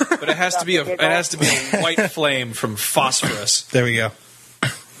 But it has to be a white flame from phosphorus. There we go. All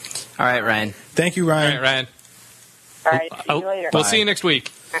right, Ryan. Thank you, all Ryan. right, Ryan. All right, see you later. We'll see you next week.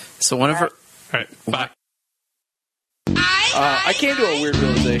 So one of her. All right. Bye. I came to a weird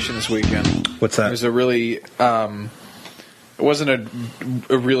realization this weekend. What's It that? was a really, it wasn't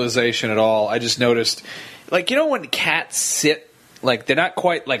a realization at all. I just noticed, like, when cats sit, like, they're not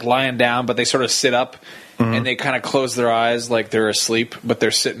quite, like, lying down, but they sort of sit up, and they kind of close their eyes like they're asleep, but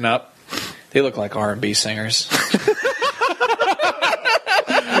they're sitting up. They look like R&B singers.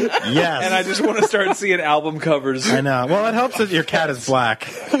 Yes. And I just want to start seeing album covers. I know. Well, it helps that your cat is black.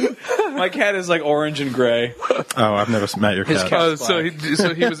 My cat is like orange and gray. Oh, I've never met your cat.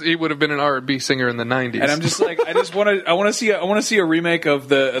 He would have been an R&B singer in the 90s. And I'm just like, I want to see a remake of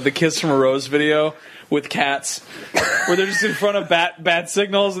the Kiss from a Rose video with cats, where they're just in front of bat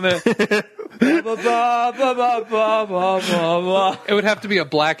signals and then. Blah, blah, blah, blah, blah, blah, blah, blah. It would have to be a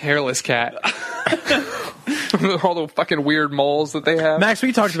black hairless cat. All the fucking weird moles that they have. Max,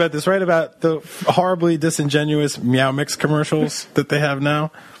 we talked about this, right? About the horribly disingenuous Meow Mix commercials that they have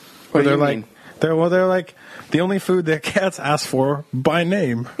now. Where they're like, they're like the only food that cats ask for by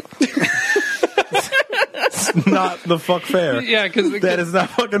name. It's not the fuck fair. Yeah, because that is not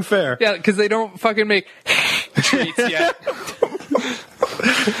fucking fair. Yeah, because they don't fucking make treats yet.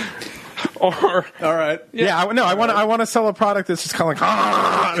 Or all right, I want to sell a product that's just kind of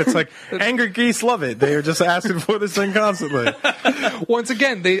like it's like angry geese love it. They are just asking for this thing constantly. Once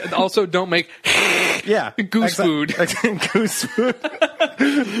again, they also don't make goose food. Goose food.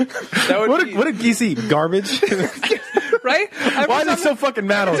 What did geese eat? Garbage. Right? Why are they so fucking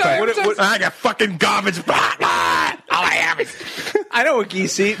mad all the time? I got fucking garbage. All I have is. I know what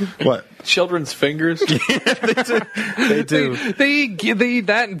geese eat. What? Children's fingers. They do. They eat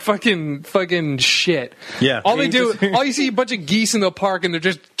that and fucking shit. Yeah. All you see a bunch of geese in the park and they're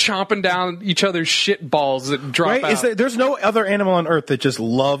just chomping down each other's shit balls that drop out. There's no other animal on earth that just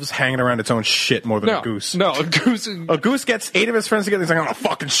loves hanging around its own shit more than a goose. No, a goose gets 8 of his friends together. He's like, I'm gonna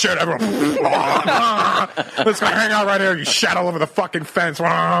fucking shit everyone. Let's go hang out right here. You shat all over the fucking fence.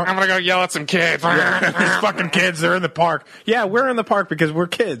 I'm gonna go yell at some kids. These fucking kids, they're in the park. Yeah, we're in the park because we're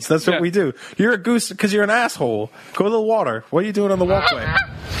kids. That's what we do. You're a goose because you're an asshole. Go to the water. What are you doing on the walkway?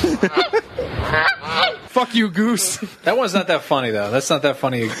 Fuck you, goose. That one's not that funny, though. That's not that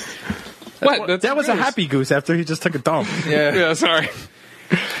funny. That was a happy goose after he just took a dump. Yeah, sorry.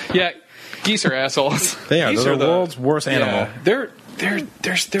 Yeah, geese are assholes. They are. They're the world's worst animal. They're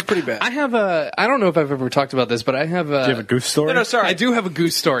pretty bad. I don't know if I've ever talked about this, but I have a... Do you have a goose story? No, sorry. I do have a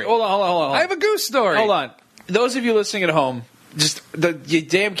goose story. Hold on. I have a goose story. Hold on. Those of you listening at home, just you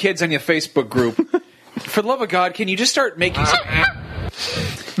damn kids on your Facebook group, for the love of God, can you just start making some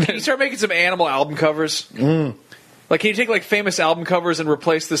animal album covers? Like, can you take like famous album covers and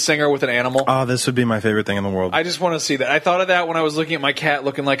replace the singer with an animal? Oh, this would be my favorite thing in the world. I just want to see that. I thought of that when I was looking at my cat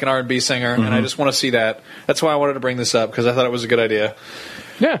looking like an R&B singer, and I just want to see that. That's why I wanted to bring this up, because I thought it was a good idea.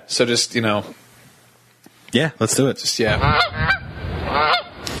 Yeah. So just, Yeah, let's do it.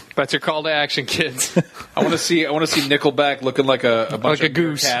 That's your call to action, kids. I want to see Nickelback looking like a bunch of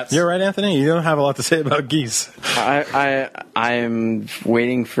goose. Cats. You're right, Anthony. You don't have a lot to say about geese. I'm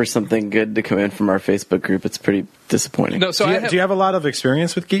waiting for something good to come in from our Facebook group. It's pretty disappointing. No, so do you have a lot of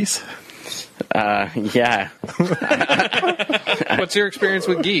experience with geese? Yeah. What's your experience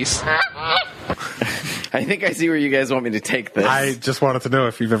with geese? I think I see where you guys want me to take this. I just wanted to know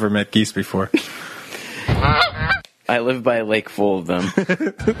if you've ever met geese before. I live by a lake full of them.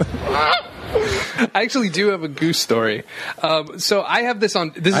 I actually do have a goose story. So I have this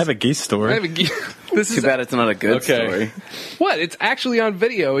on... I have a geese story. I have a geese... Too bad it's not a good story. What? It's actually on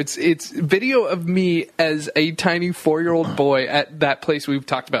video. It's video of me as a tiny 4-year-old boy at that place we've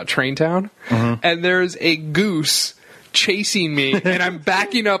talked about, Traintown. And there's a goose chasing me, and I'm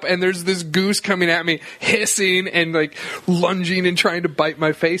backing up, and there's this goose coming at me, hissing and like lunging and trying to bite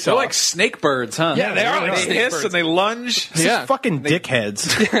my face off. They're like snake birds, huh? Yeah, they are. They hiss and they lunge. Just fucking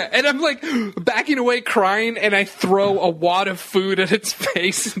dickheads. Yeah, and I'm like backing away, crying, and I throw a wad of food at its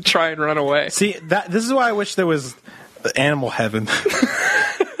face and try and run away. See, this is why I wish there was animal heaven.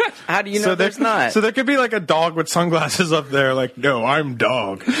 How do you know there's not? So there could be like a dog with sunglasses up there, like, no, I'm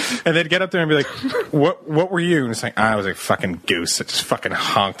dog. And they'd get up there and be like, what were you? And it's like, I was a fucking goose. I just fucking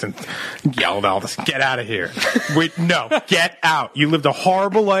honked and yelled all this. Get out of here. Wait, no, get out. You lived a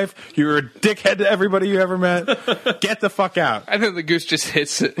horrible life. You were a dickhead to everybody you ever met. Get the fuck out. And then the goose just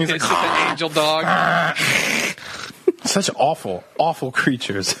hits it. Hits the angel dog. Such awful, awful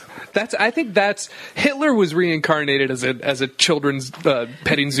creatures. I think Hitler was reincarnated as a children's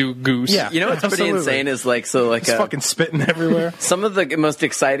petting zoo goose. Yeah, you know what's pretty insane is it's fucking spitting everywhere. Some of the most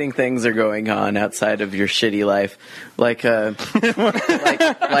exciting things are going on outside of your shitty life. Like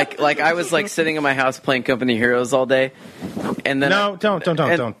I was like sitting in my house playing Company Heroes all day, and then don't.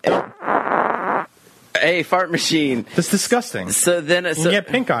 Hey, fart machine. That's disgusting. So you get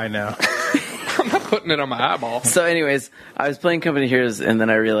pink eye now. I'm not putting it on my eyeball. So anyways, I was playing Company Heroes, and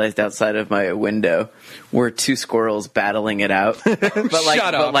then I realized outside of my window were 2 squirrels battling it out. But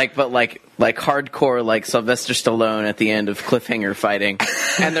hardcore, like Sylvester Stallone at the end of Cliffhanger fighting.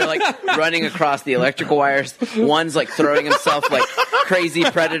 And they're like running across the electrical wires. One's like throwing himself like crazy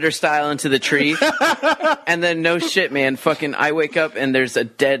predator style into the tree. And then no shit, man, fucking I wake up and there's a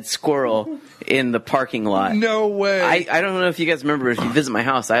dead squirrel in the parking lot. No way. I don't know if you guys remember, if you visit my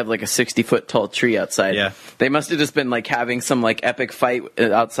house, I have like a 60-foot tall tree outside. Yeah. They must have just been like having some like epic fight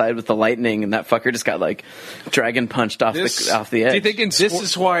outside with the lightning, and that fucker just got like dragon punched off the edge. Do you think This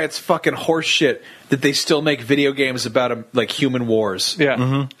is why it's fucking horseshit that they still make video games about like human wars. Yeah.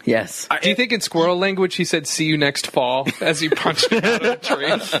 Mm-hmm. Yes. Do you think in squirrel language he said "see you next fall" as he punched him out of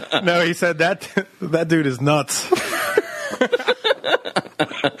the tree? No, he said that dude is nuts.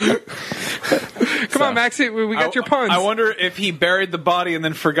 Come on, Max, we got your puns. I wonder if he buried the body and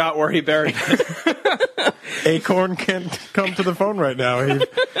then forgot where he buried it. Acorn can't come to the phone right now.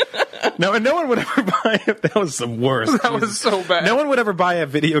 No, and no one would ever buy it. That was the worst. That was so bad. No one would ever buy a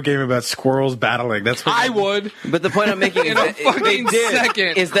video game about squirrels battling. That's what I would. But the point I'm making is In a fucking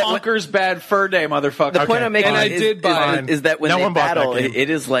second. is that Conker's Bad Fur Day, motherfucker. the point I'm making And I is, did buy is that when No they one bought that battle, game. it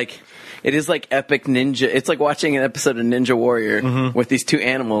is like epic ninja. It's like watching an episode of Ninja Warrior with these two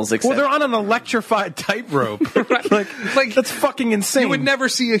animals. Except Well, they're on an electrified tightrope. like that's fucking insane. You would never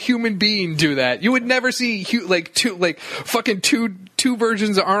see a human being do that. You would never see two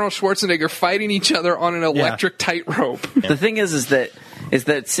versions of Arnold Schwarzenegger fighting each other on an electric tightrope. The thing is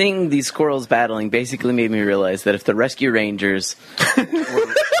that seeing these squirrels battling basically made me realize that if the rescue rangers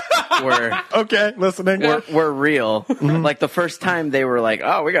were okay, listening. were real, like the first time they were like,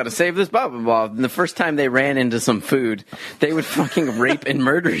 oh, we got to save this blah blah blah, and the first time they ran into some food, they would fucking rape and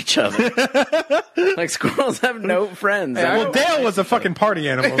murder each other. Like squirrels have no friends. Well, Dale was a fucking party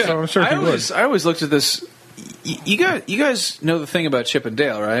animal, so I'm sure he would. I always looked at this. You guys know the thing about Chip and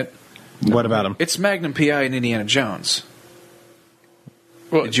Dale, right? What about him? It's Magnum PI and Indiana Jones.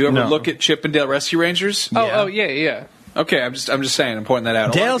 Well, Did you ever no. look at Chip and Dale Rescue Rangers? Oh, yeah. Okay, I'm just saying, I'm pointing that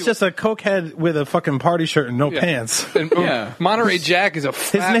out. Dale's just a cokehead with a fucking party shirt and no pants. And, Yeah. Monterey Jack is a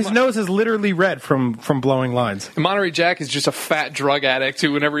fat... His nose is literally red from blowing lines. Monterey Jack is just a fat drug addict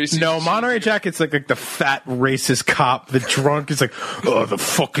who, whenever he sees... No, Monterey Jack, it's like the fat racist cop. The drunk is like, oh, the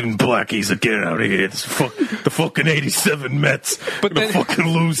fucking blackies are getting out of here. The fucking 87 Mets. But But then- fucking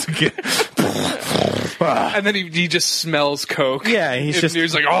lose again. And then he just smells coke. Yeah,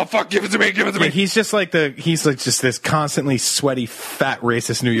 he's like, oh, fuck, give it to me. Yeah, he's like just this constantly sweaty, fat,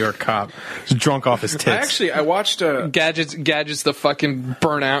 racist New York cop, just drunk off his tits. I watched Gadget's the fucking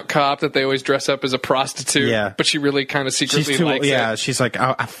burnout cop that they always dress up as a prostitute. Yeah. But she really kind of secretly She's too, likes yeah. it. She's like,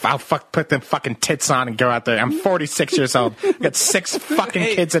 I'll put them fucking tits on and go out there. I'm 46 years old. Got 6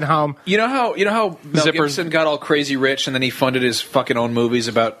 fucking kids at home. You know how Mel Zippers. Gibson got all crazy rich and then he funded his fucking own movies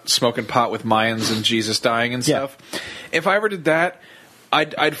about smoking pot with Mayans and Jesus dying and Yeah. stuff? If I ever did that,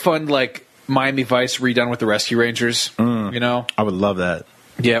 I'd fund like Miami Vice redone with the Rescue Rangers. You know? I would love that.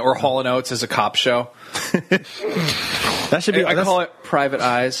 Yeah, or Hall & Oates as a cop show. That should be. I call it Private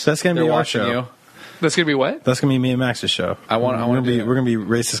Eyes. That's gonna be They're our watching show. you. That's going to be what? That's gonna be me and Max's show. I wanna do it. We're gonna be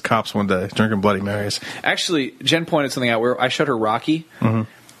racist cops one day, drinking Bloody Marys. Actually, Jen pointed something out where I showed her Rocky,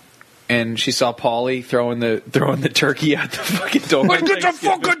 and she saw Paulie throwing the turkey out the fucking door. Get the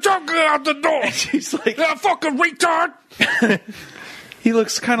fucking turkey out the door! She's like, You fucking retard! he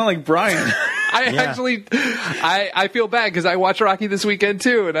looks kind of like Brian. I feel bad because I watched Rocky this weekend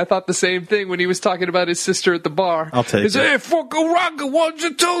too, and I thought the same thing when he was talking about his sister at the bar. I'll take He it. said, hey, fucking Rocky, why don't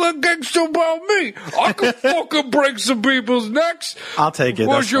you tell that gangster about me? I can fucking break some people's necks. I'll take it.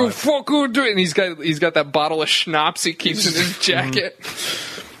 What That's you fine. fucking do? And he's got that bottle of schnapps he keeps in his jacket.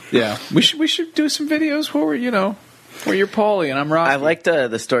 Yeah, we should do some videos where where you're Paulie and I'm Rocky. I liked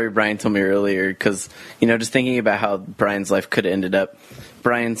the story Brian told me earlier because, just thinking about how Brian's life could have ended up.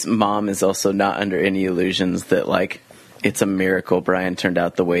 Brian's mom is also not under any illusions that, like, it's a miracle Brian turned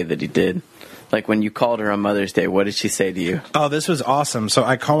out the way that he did. Like, when you called her on Mother's Day, what did she say to you? Oh, this was awesome. So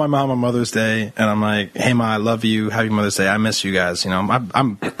I call my mom on Mother's Day, and I'm like, "Hey, Ma, I love you. Happy Mother's Day. I miss you guys.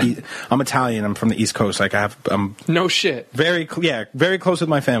 I'm Italian. I'm from the East Coast. Like, I'm No shit. very close with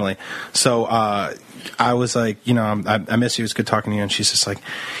my family. So I was like, I miss you. It's good talking to you. And she's just like,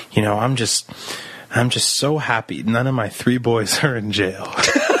 I'm just so happy none of my 3 boys are in jail.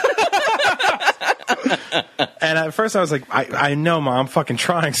 And at first I was like, I know, Mom, I'm fucking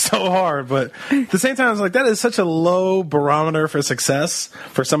trying so hard. But at the same time, I was like, that is such a low barometer for success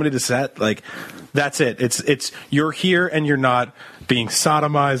for somebody to set. Like, that's it. It's you're here and you're not being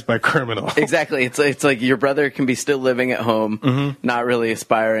sodomized by criminals. Exactly. It's like your brother can be still living at home, not really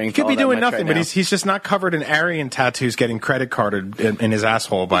aspiring. He could be doing nothing, but he's just not covered in Aryan tattoos getting credit carded in his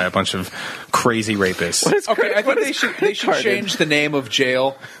asshole by a bunch of crazy rapists. Okay, I think they should change the name of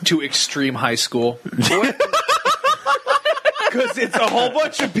jail to Extreme High School. Because it's a whole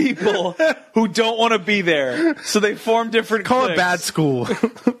bunch of people who don't want to be there, so they form different. Call cliques. it bad school.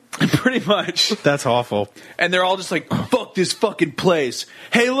 Pretty much. That's awful. And they're all just like, fuck this fucking place.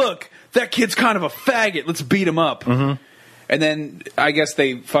 Hey, look, that kid's kind of a faggot. Let's beat him up. Mm-hmm. And then I guess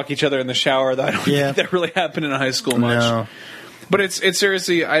they fuck each other in the shower. I don't think that really happened in high school much. No. But it's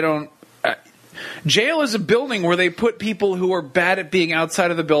seriously, jail is a building where they put people who are bad at being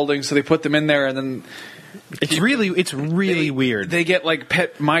outside of the building, so they put them in there, and then it's really weird. They get like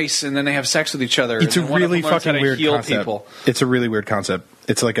pet mice, and then they have sex with each other. It's a really fucking weird concept. People. It's a really weird concept.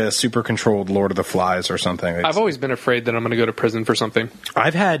 It's like a super controlled Lord of the Flies or something. I've always been afraid that I'm going to go to prison for something.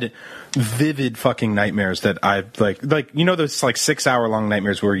 I've had vivid fucking nightmares that I've like those like 6 hour long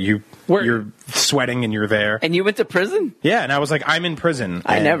nightmares where you're sweating and you're there. And you went to prison? Yeah, and I was like, I'm in prison.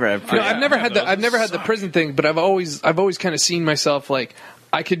 I never have prison. No, I've never had the prison thing, but I've always kind of seen myself like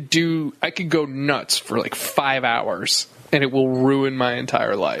I could go nuts for like 5 hours and it will ruin my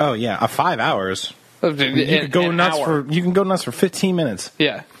entire life. Oh yeah, 5 hours. You can go nuts for 15 minutes.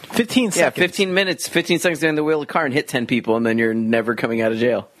 Yeah. 15 seconds. Yeah, 15 minutes, 15 seconds behind the wheel of the car and hit 10 people, and then you're never coming out of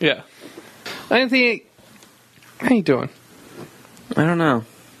jail. Yeah. Anthony, how you doing? I don't know.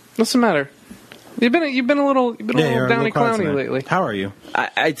 What's the matter? You've been a little downy clowny lately. How are you?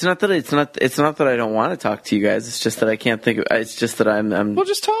 It's not that I don't want to talk to you guys. It's just that I can't think. It's just that I'm. Well,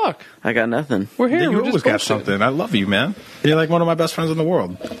 just talk. I got nothing. We're here. You always got something. I love you, man. You're like one of my best friends in the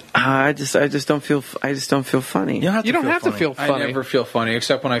world. I just don't feel funny. You don't have to feel funny. I never feel funny,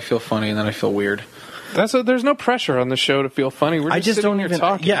 except when I feel funny, and then I feel weird. There's no pressure on the show to feel funny. We're just sitting here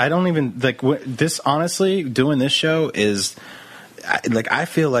talking. Yeah, I don't even like this. Honestly, doing this show is. I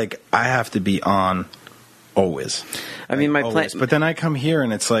feel like I have to be on always. I mean, my plan. But then I come here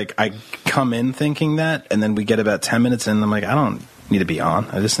and it's like I come in thinking that, and then we get about 10 minutes in and I'm like, I don't need to be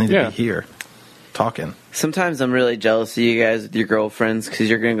on. I just need to be here talking. Sometimes I'm really jealous of you guys with your girlfriends because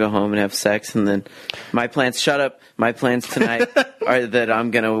you're going to go home and have sex, and then my plans. Shut up. My plans tonight are that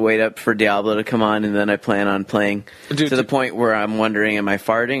I'm going to wait up for Diablo to come on, and then I plan on playing to the point where I'm wondering, am I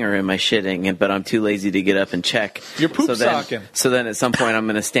farting or am I shitting? But I'm too lazy to get up and check. You're poop socking. So then at some point I'm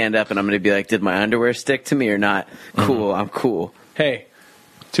going to stand up and I'm going to be like, did my underwear stick to me or not? Cool, I'm cool. Hey,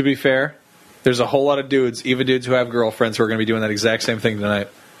 to be fair, there's a whole lot of dudes, even dudes who have girlfriends, who are going to be doing that exact same thing tonight.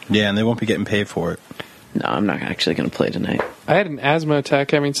 Yeah, and they won't be getting paid for it. No, I'm not actually going to play tonight. I had an asthma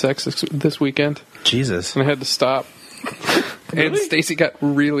attack having sex this weekend. Jesus. And I had to stop. Really? And Stacy got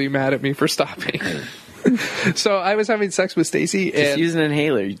really mad at me for stopping. So I was having sex with Stacy. Just use an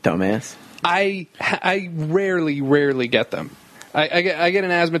inhaler, you dumbass. I rarely get them. I get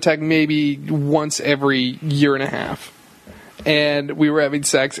an asthma attack maybe once every year and a half. And we were having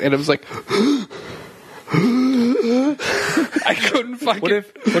sex, and it was like... I couldn't fucking...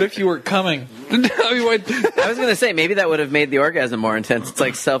 What if you were coming? I was going to say, maybe that would have made the orgasm more intense. It's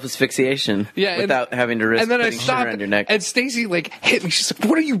like self-asphyxiation without having to risk putting sugar around your neck. And Stacy hit me. She's like,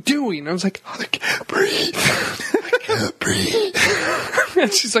 what are you doing? And I was like, I can't breathe. I can't breathe.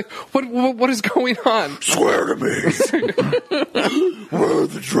 And she's like, what is going on? Swear to me. Where are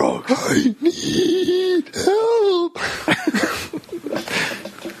the drugs? I need help.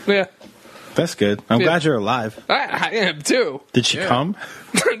 Yeah. That's good. I'm glad you're alive. I am too. Did she come?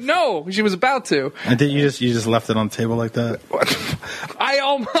 No, she was about to. And did you just left it on the table like that?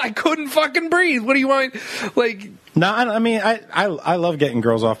 I couldn't fucking breathe. What do you want? No, I mean I love getting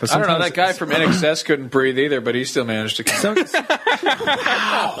girls off, but I don't know. That guy from NXS couldn't breathe either, but he still managed to come.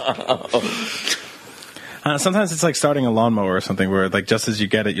 Sometimes it's like starting a lawnmower or something where just as you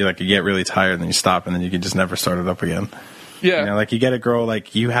get it, you get really tired and then you stop and then you can just never start it up again. Yeah. You get a girl,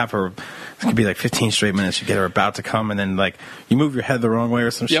 you have her, it could be 15 straight minutes, you get her about to come, and then you move your head the wrong way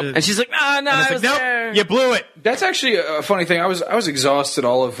or some shit. And she's like, no, I was there. Nope, you blew it. That's actually a funny thing. I was exhausted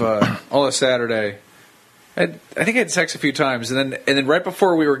all of Saturday. I think I had sex a few times, and then right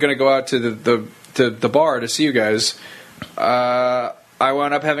before we were going to go out to the bar to see you guys, I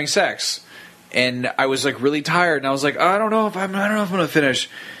wound up having sex, and I was really tired, and I was like, I don't know if I'm going to finish.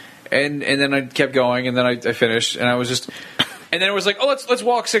 And then I kept going, and then I finished, and I was just, and then it was like, oh, let's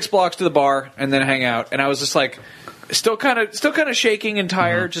walk 6 blocks to the bar and then hang out, and I was just still kind of shaking and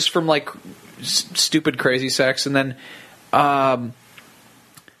tired just from stupid crazy sex, and then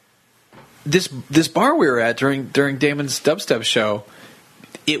this bar we were at during Damon's dubstep show.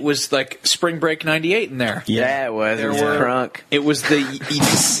 It was Spring Break '98 in there. Yeah, it was. It was drunk. It was the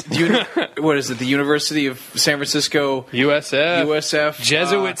what is it? The University of San Francisco USF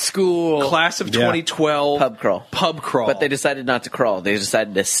Jesuit school class of 2012 pub crawl. But they decided not to crawl. They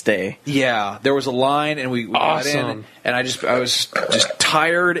decided to stay. Yeah, there was a line, and we got in, and I was just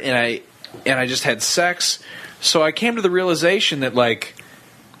tired, and I just had sex. So I came to the realization that, like,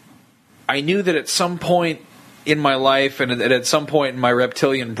 I knew that at some point in my life and at some point in my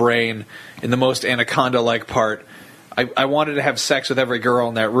reptilian brain, in the most anaconda-like part, I wanted to have sex with every girl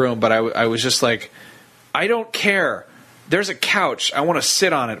in that room, but I was just like, I don't care. There's a couch. I want to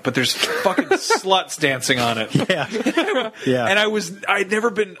sit on it, but there's fucking sluts dancing on it. Yeah. And I'd never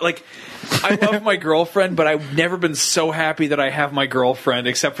been, like, I love my girlfriend, but I've never been so happy that I have my girlfriend,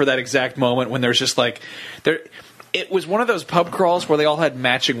 except for that exact moment when there's just like, it was one of those pub crawls where they all had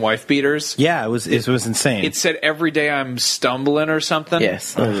matching wife beaters. Yeah, it was insane. It said every day I'm stumbling or something.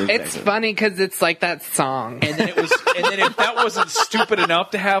 Yes. It's funny because it's like that song. And then if that wasn't stupid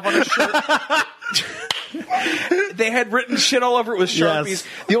enough to have on a shirt, they had written shit all over it with Sharpies. Yes.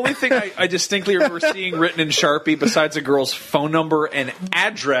 The only thing I distinctly remember seeing written in Sharpie, besides a girl's phone number and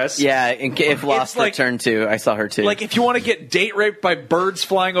address. Yeah, if Lost like, returned too, I saw her too. Like, if you want to get date raped by birds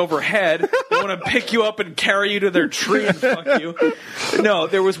flying overhead, they want to pick you up and carry you to their tree and fuck you. No,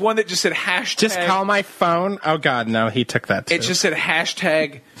 there was one that just said hashtag. Just call my phone. Oh God, no, he took that too. It just said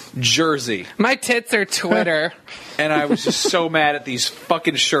hashtag Jersey. My tits are Twitter. And I was just so mad at these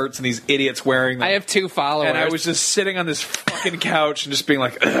fucking shirts and these idiots wearing them. I have 2 followers. And I was just sitting on this fucking couch and just being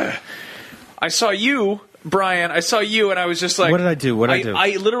like, ugh. I saw you, Brian. I saw you, and I was just like, what did I do? What did I do?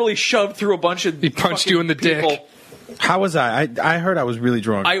 I literally shoved through a bunch of. He punched you in the people. dick. How was I? I heard I was really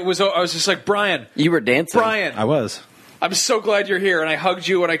drunk. I was just like, Brian. You were dancing. Brian. I was. I'm so glad you're here. And I hugged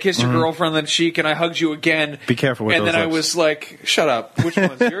you, and I kissed your girlfriend on the cheek, and I hugged you again. Be careful with and those then lips. I was like, shut up. Which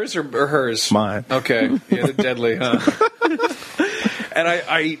one's yours or hers? Mine. Okay. Yeah, they're deadly, huh? And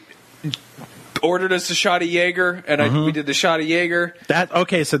I ordered us a shot of Jaeger, and we did the shot of Jaeger.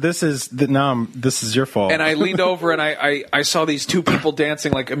 So this is this is your fault. And I leaned over, and I saw these 2 people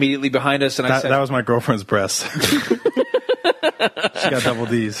dancing like immediately behind us, and I said, that was my girlfriend's breast. She got double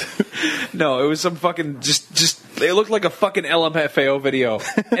D's. no, it was some fucking just. It looked like a fucking LMFAO video,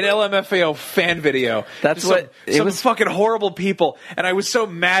 an LMFAO fan video. That's just what some fucking horrible people, and I was so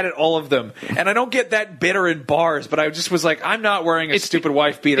mad at all of them. And I don't get that bitter in bars, but I just was like, I'm not wearing a stupid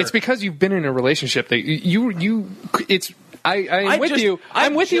wife beater. It's because you've been in a relationship that I'm with you.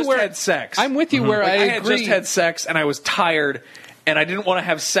 I'm with you where had sex. I'm with you where like, I had agree. just had sex, and I was tired. And I didn't want to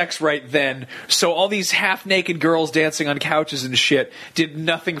have sex right then, so all these half-naked girls dancing on couches and shit did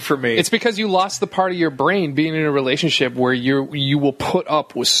nothing for me. It's because you lost the part of your brain being in a relationship where you will put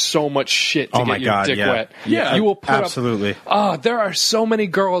up with so much shit to get your dick wet. Yeah, you will put absolutely. There are so many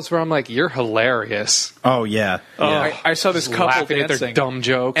girls where I'm like, you're hilarious. Oh yeah. I saw this couple laughing dancing, at their dumb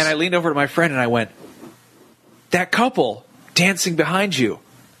jokes, and I leaned over to my friend and I went, "That couple dancing behind you,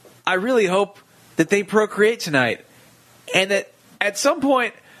 I really hope that they procreate tonight, and that." At some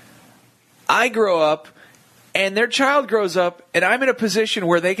point, I grow up, and their child grows up, and I'm in a position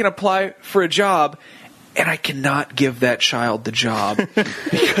where they can apply for a job, and I cannot give that child the job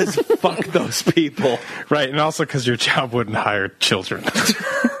because fuck those people. Right, and also because your job wouldn't hire children.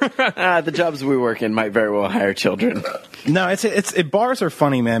 The jobs we work in might very well hire children. No, bars are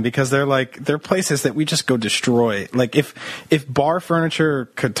funny, man, because they're places that we just go destroy. Like if bar furniture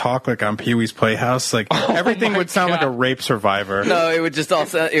could talk like on Pee-wee's Playhouse, like everything would sound like a rape survivor. No, it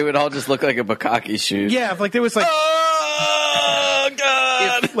would all just look like a bukkake shoes. Yeah, if like there was like Oh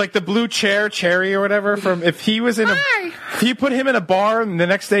God! if, like the blue chair Cherry or whatever if you put him in a bar and the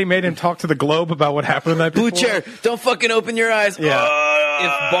next day made him talk to the Globe about what happened the night before. Blue chair, don't fucking open your eyes. Yeah.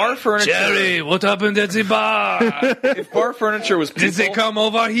 If bar furniture, Jerry, what happened at the bar? if bar furniture was people, Did they come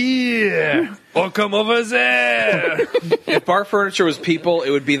over here or come over there? if bar furniture was people,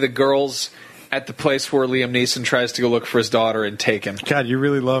 it would be the girls at the place where Liam Neeson tries to go look for his daughter in Taken. God, you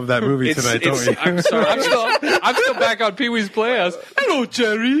really love that movie tonight, don't you? I'm sorry. I'm still back on Pee-wee's Playhouse. Hello,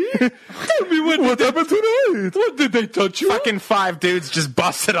 Jerry. Tell me what happened tonight. What did they touch you? Fucking 5 dudes just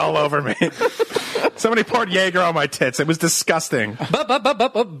busted all over me. Somebody poured Jaeger on my tits. It was disgusting.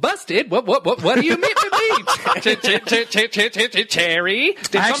 Busted? What do you mean to me? Cherry?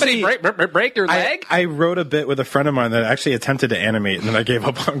 Did somebody break your leg? I wrote a bit with a friend of mine that I actually attempted to animate, and then I gave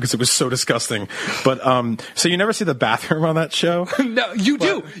up on because it was so disgusting. But so you never see the bathroom on that show? No, you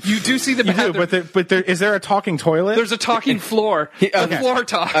do. You do see the bathroom. But is there a talking toilet? There's a talking floor. The floor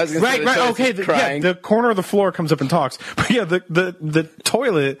talks. Right. Okay. The corner of the floor comes up and talks. But yeah, the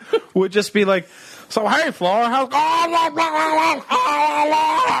toilet would just be like, so hey, floor, how's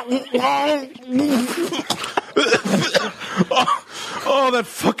Oh, that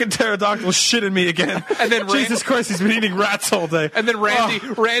fucking pterodactyl shit in me again. And then Jesus Christ, he's been eating rats all day. And then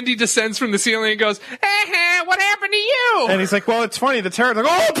Randy descends from the ceiling and goes, what happened to you? And he's like, well, it's funny. The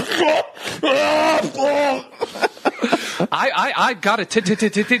pterodactyl. I got to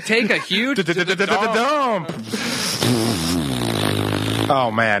take a huge Dump. Oh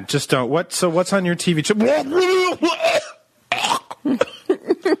man, just don't. What's on your TV?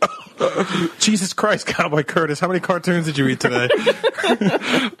 Jesus Christ, Cowboy Curtis! How many cartoons did you eat today?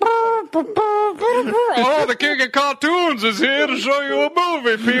 Oh, the king of cartoons is here to show you a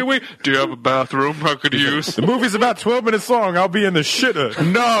movie, Pee-wee. Do you have a bathroom I could use? The movie's about 12 minutes long. I'll be in the shitter.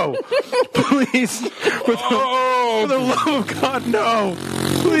 No, please, for the love of God, no,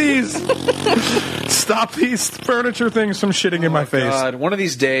 please, stop these furniture things from shitting in my face. God, one of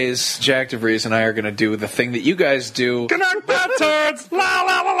these days, Jack DeVries and I are going to do the thing that you guys do. Connect that turds, la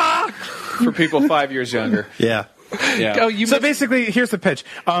la la la. For people 5 years younger. Yeah. Yeah. Oh, you So basically, here's the pitch.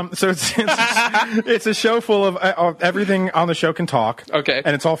 So it's a show full of everything on the show can talk. Okay.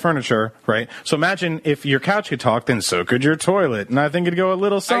 And it's all furniture, right? So imagine if your couch could talk, then so could your toilet. And I think it'd go a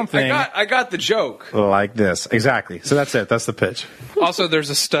little something I got the joke. like this. Exactly. So that's it. That's the pitch. Also, there's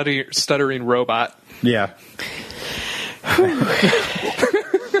a stuttering robot. Yeah.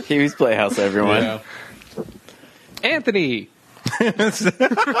 Pee-wee's Playhouse, everyone. Yeah. Anthony.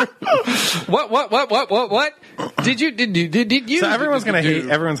 What? Did you? So everyone's gonna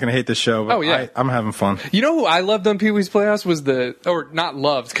hate this show. But Oh, yeah. I'm having fun. You know who I loved on Pee-wee's Playhouse was not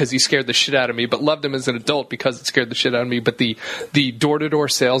loved because he scared the shit out of me, but loved him as an adult because it scared the shit out of me. But the door-to-door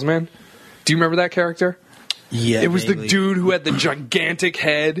salesman. Do you remember that character? Yeah, It was the dude who had the gigantic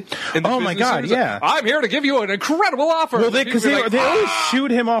head. In the Oh, my business. God, He was like, yeah. I'm here to give you an incredible offer. Well, because they Like, always shoot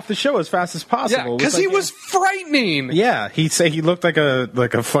him off the show as fast as possible. yeah, It because like- he was frightening. Yeah, he'd say he looked like a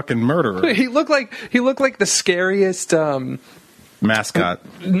fucking murderer. He looked like the scariest. Mascot.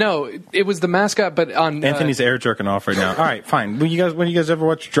 No, it was the mascot, but on Anthony's air jerking off right now. All right, fine. When you guys ever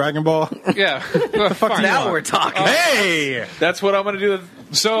watch Dragon Ball? Yeah. Fine. Now we're talking. Hey! That's what I'm going to do.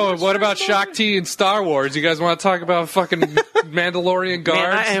 So, what about Shakti and Star Wars? You guys want to talk about fucking Mandalorian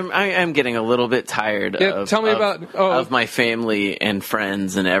guards? Man, I am getting a little bit tired of, tell me of, about- of my family and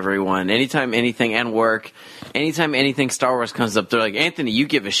friends and everyone. Anytime anything and work, anytime anything Star Wars comes up, they're like, Anthony, you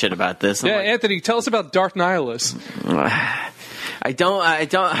give a shit about this. I'm Yeah, like, Anthony, tell us about Darth Nihilus. I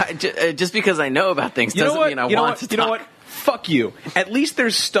don't. Just because I know about things doesn't mean I want to talk. You know what? Fuck you. At least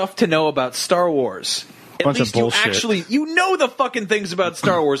there's stuff to know about Star Wars. At Bunch of least you bullshit. actually know the fucking things about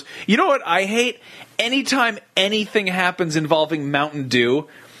Star Wars. You know what I hate? Anytime anything happens involving Mountain Dew,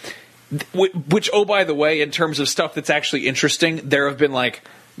 which, oh, by the way, in terms of stuff that's actually interesting, there have been like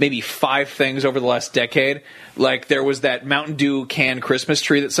maybe 5 things over the last decade. Like there was that Mountain Dew canned Christmas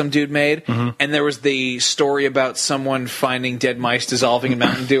tree that some dude made, and there was the story about someone finding dead mice dissolving in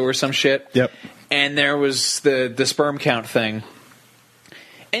Mountain Dew or some shit. Yep. And there was the sperm count thing.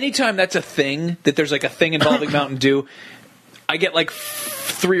 Anytime that's a thing, that there's like a thing involving Mountain Dew, I get like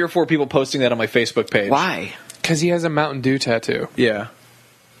 3 or 4 people posting that on my Facebook page. Why? Because he has a Mountain Dew tattoo. Yeah.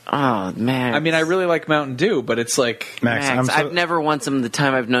 Oh man. I mean, I really like Mountain Dew, but it's like... Max, I've never once in the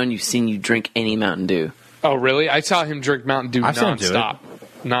time I've known you seen you drink any Mountain Dew. Oh, really? I saw him drink Mountain Dew I've seen him do it. nonstop.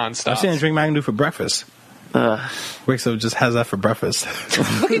 Nonstop. I've seen him drink Mountain Dew for breakfast. Wakes up, just has that for breakfast.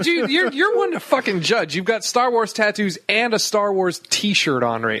 Look at you. You're one to fucking judge. You've got Star Wars tattoos and a Star Wars T-shirt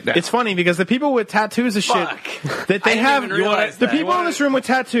on right now. It's funny because the people with tattoos of shit that they I didn't have, even realize the that. people in this room with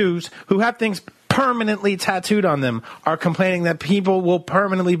tattoos who have things permanently tattooed on them are complaining that people will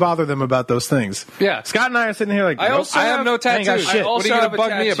permanently bother them about those things. Yeah. Scott and I are sitting here like, I nope, also I have no I ain't got tattoos. shit. I also What are you have gonna a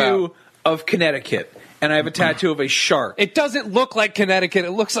bug me tattoo about? of Connecticut, and I have a tattoo of a shark. It doesn't look like Connecticut.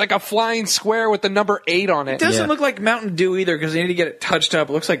 It looks like a flying square with the number 8 on it. It doesn't Yeah. look like Mountain Dew either because they need to get it touched up.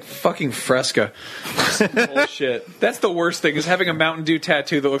 It looks like fucking Fresca. Bullshit. That's the worst thing is having a Mountain Dew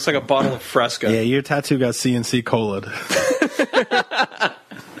tattoo that looks like a bottle of Fresca. Yeah, your tattoo got CNC colored.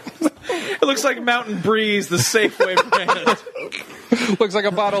 It looks like Mountain Breeze, the Safeway brand. Looks like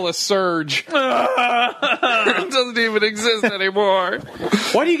a bottle of Surge. It doesn't even exist anymore.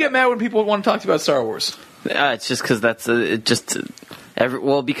 Why do you get mad when people want to talk to you about Star Wars? It's just because that's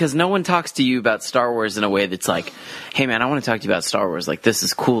because no one talks to you about Star Wars in a way that's like, hey man, I want to talk to you about Star Wars. Like, this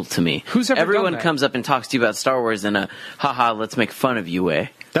is cool to me. Who's ever Everyone done that? comes up and talks to you about Star Wars in a haha, let's make fun of you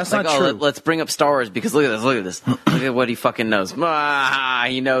way. That's like, not true. Let's bring up Star Wars because look at this. Look at what he fucking knows. He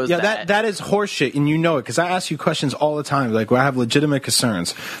knows Yeah, that. that is horseshit, and you know it because I ask you questions all the time. Like, where I have legitimate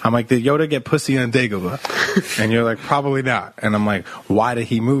concerns. I'm like, did Yoda get pussy on Dagobah? And you're like, probably not. And I'm like, why did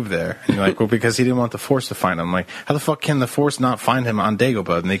he move there? And you're like, well, because he didn't want the Force to find him. I'm like, how the fuck can the Force not find him on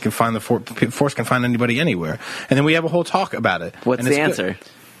Dagobah? And they can find the Force can find anybody anywhere. And then we have a whole talk about it. What's And the it's good. answer?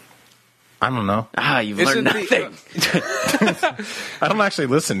 I don't know. You've learned nothing. I don't actually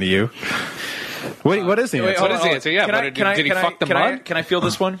listen to you. Wait, what is the answer? What is the answer? Yeah, did he fuck the mud? Can I feel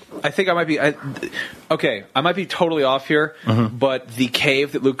this one? I think I might be. Okay, I might be totally off here, but the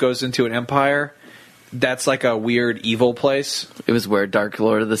cave that Luke goes into in Empire, that's like a weird evil place. It was where Dark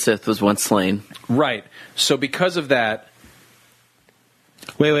Lord of the Sith was once slain. Right. So because of that.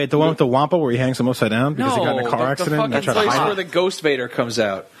 Wait, the one with the Wampa where he hangs him upside down because he got in a car accident? The fucking place where the Ghost Vader comes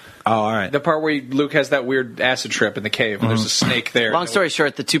out. Oh, all right. The part where Luke has that weird acid trip in the cave, and there's a snake there. Long story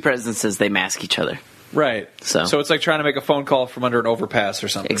short, the two presidences, they mask each other. Right. So it's like trying to make a phone call from under an overpass or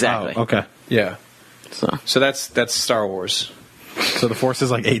something. Exactly. Oh, okay. Yeah. So that's Star Wars. So the Force is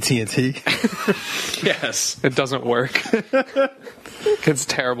like AT&T? Yes. It doesn't work. Gets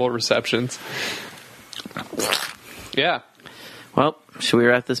terrible receptions. Yeah. Well, should we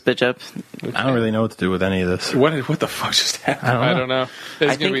wrap this bitch up? I don't really know what to do with any of this. What the fuck just happened? I don't know.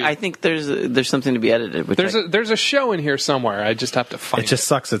 I think there's something to be edited. There's a show in here somewhere. I just have to find it. It just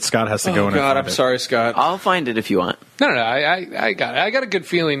sucks that Scott has to go in. Oh God, I'm sorry, Scott. I'll find it if you want. No. I got it. I got a good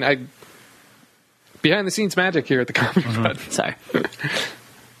feeling. Behind the scenes magic here at the Comedy Button. Sorry.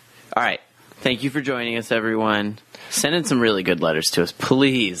 All right. Thank you for joining us, everyone. Send in some really good letters to us,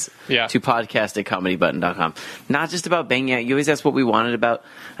 please. Yeah. To podcast@comedybutton.com. Not just about banging out. You always ask what we wanted about.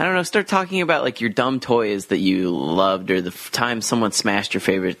 I don't know. Start talking about like your dumb toys that you loved, or the time someone smashed your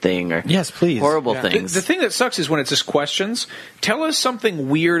favorite thing, or yes, please, horrible things. The thing that sucks is when it's just questions. Tell us something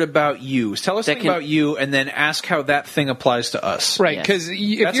weird about you. Tell us something about you, and then ask how that thing applies to us. Right? Because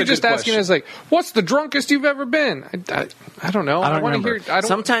if you're just asking us like, "What's the drunkest you've ever been?" I don't know. I want to hear.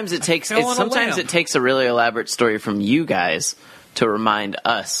 Sometimes it takes. Sometimes it takes a really elaborate story from you guys to remind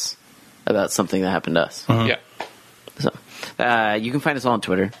us about something that happened to us. Yeah. So you can find us all on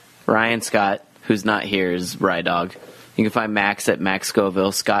Twitter. Ryan Scott, who's not here, is Rydog. You can find Max at Max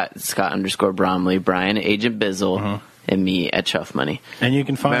Scoville, Scott _Bromley, Brian at Agent Bizzle, and me at Chuff Money. And you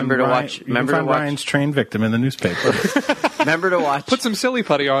can find Ryan's train victim in the newspaper. Remember to watch. Put some silly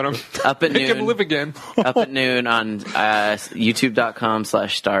putty on him. Up at Make noon. him live again. Up at noon on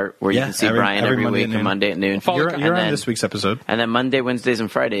youtube.com/start, where you can see Brian every week on Monday at noon. You're on this week's episode. And then Monday, Wednesdays,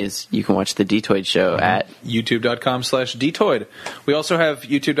 and Fridays, you can watch the D-Toid show at youtube.com/dtoid. We also have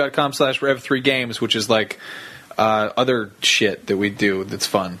youtube.com/rev3games, which is like other shit that we do that's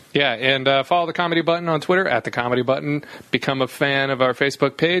fun. Yeah, and follow the Comedy Button on Twitter at the Comedy Button. Become a fan of our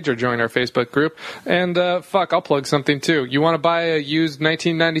Facebook page or join our Facebook group. And I'll plug something too. You want to buy a used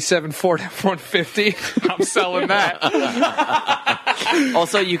 1997 Ford F-150? I'm selling that.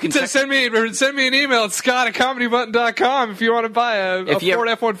 Also, you can send me an email at scott@comedybutton.com if you want to buy a Ford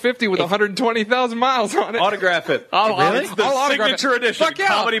F-150 with 120,000 miles on it. Autograph it. Oh, really? The signature edition. Fuck yeah.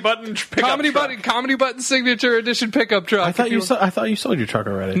 Comedy Button pickup Comedy Button signature edition pickup truck. I thought you sold your truck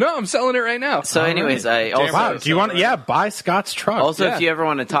already. No, I'm selling it right now. So, anyways, I also wow. Do you want? Yeah, buy Scott's truck. Also, if you ever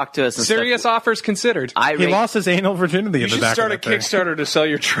want to talk to us, and serious offers considered. He lost his anal virginity in the back. You should start a Kickstarter to sell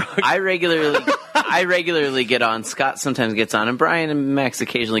your truck. I regularly get on. Scott sometimes gets on, and Brian and Max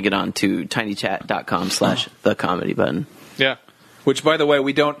occasionally get on to tinychat.com/thecomedybutton. Yeah. Which, by the way,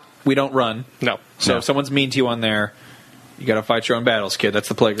 we don't run. No. So if someone's mean to you on there, you got to fight your own battles, kid. That's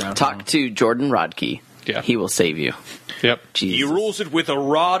the playground. Talk to Jordan Rodkey. Yeah. He will save you. Yep. Jesus. He rules it with a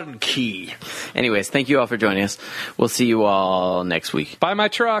rod and key. Anyways, thank you all for joining us. We'll see you all next week. Buy my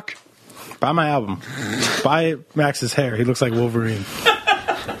truck. Buy my album. Buy Max's hair. He looks like Wolverine.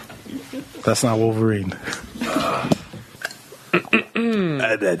 That's not Wolverine.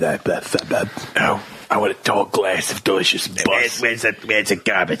 Oh, I want a tall glass of delicious bus. Where's the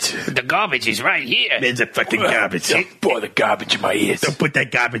garbage? The garbage is right here. Where's the fucking garbage? Don't pour the garbage in my ears. Don't put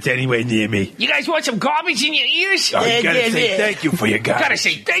that garbage anywhere near me. You guys want some garbage in your ears? Oh, you gotta say thank you for your garbage. Gotta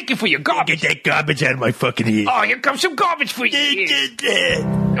say thank you for your garbage. Get that garbage out of my fucking ears. Oh, here comes some garbage for you.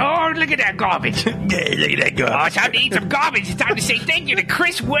 Oh, look at that garbage. Yeah, look at that garbage. Oh, it's time to eat some garbage. It's time to say thank you to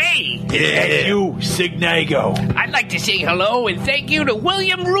Chris Way. Yeah, you, Signago. I'd like to say hello and thank you to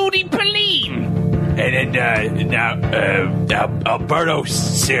William Rudy Pelleen. And then now Alberto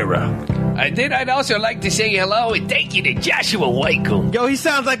Serra. I'd also like to say hello and thank you to Joshua Weichel. Yo, he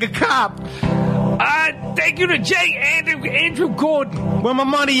sounds like a cop. Thank you to J. Andrew Gordon. Where my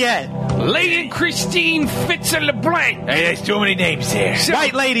money at? Lady Christine Fitzer-LeBlanc. Hey, there's too many names here.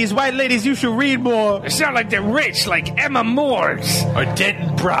 White ladies, you should read more. They sound like they're rich, like Emma Moores. Or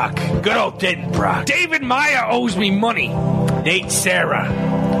Denton Brock. Good old Denton Brock. David Meyer owes me money. Nate Sarah.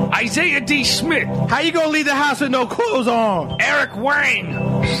 Isaiah D. Smith. How you gonna leave the house with no clothes on? Eric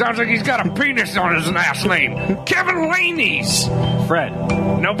Wang. Sounds like he's got a penis on his last name. Kevin Laney's. Fred.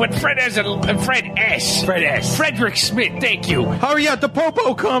 No, but Fred has a Fred S. Fred S. Frederick Smith, thank you. Hurry up, the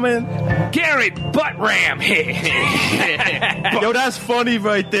popo coming. Garrett Buttram. Yo, that's funny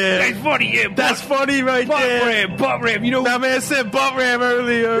right there. That's funny, yeah. That's funny right there. Buttram, you know. That man said Buttram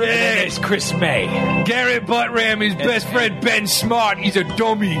earlier. Yeah, It's Chris May. Garrett Buttram, his best friend Ben Smart. He's a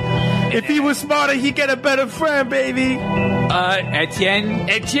dummy. If he was smarter, he'd get a better friend, baby.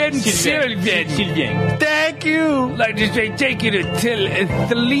 Etienne Sylvain. Thank you. Like to say, take you to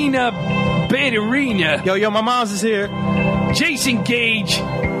Thelina Baderina. Yo, my mom's is here. Jason Gage.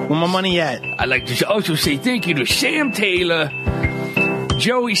 Where my money at? I'd like to also say thank you to Sam Taylor.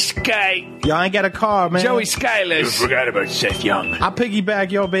 Joey Sky. Y'all ain't got a car, man. Joey Skyless. Forgot about Seth Young. I'll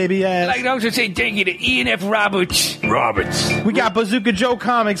piggyback your baby I'd ass. like to also say thank you to Ian F. Roberts. We got Bazooka Joe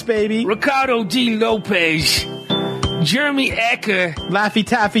Comics, baby. Ricardo D. Lopez. Jeremy Ecker. Laffy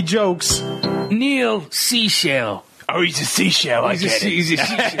Taffy jokes. Neil Seashell. Oh, he's a seashell. I get it. He's a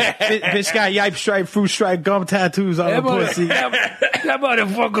seashell. Bitch got yipe stripe, fruit stripe, gum tattoos on her pussy. That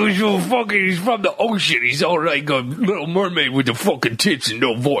motherfucker's so fucking, he's from the ocean. He's all like a little mermaid with the fucking tits and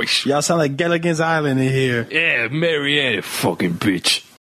no voice. Y'all sound like Gallegos Island in here. Yeah, Marianne, fucking bitch.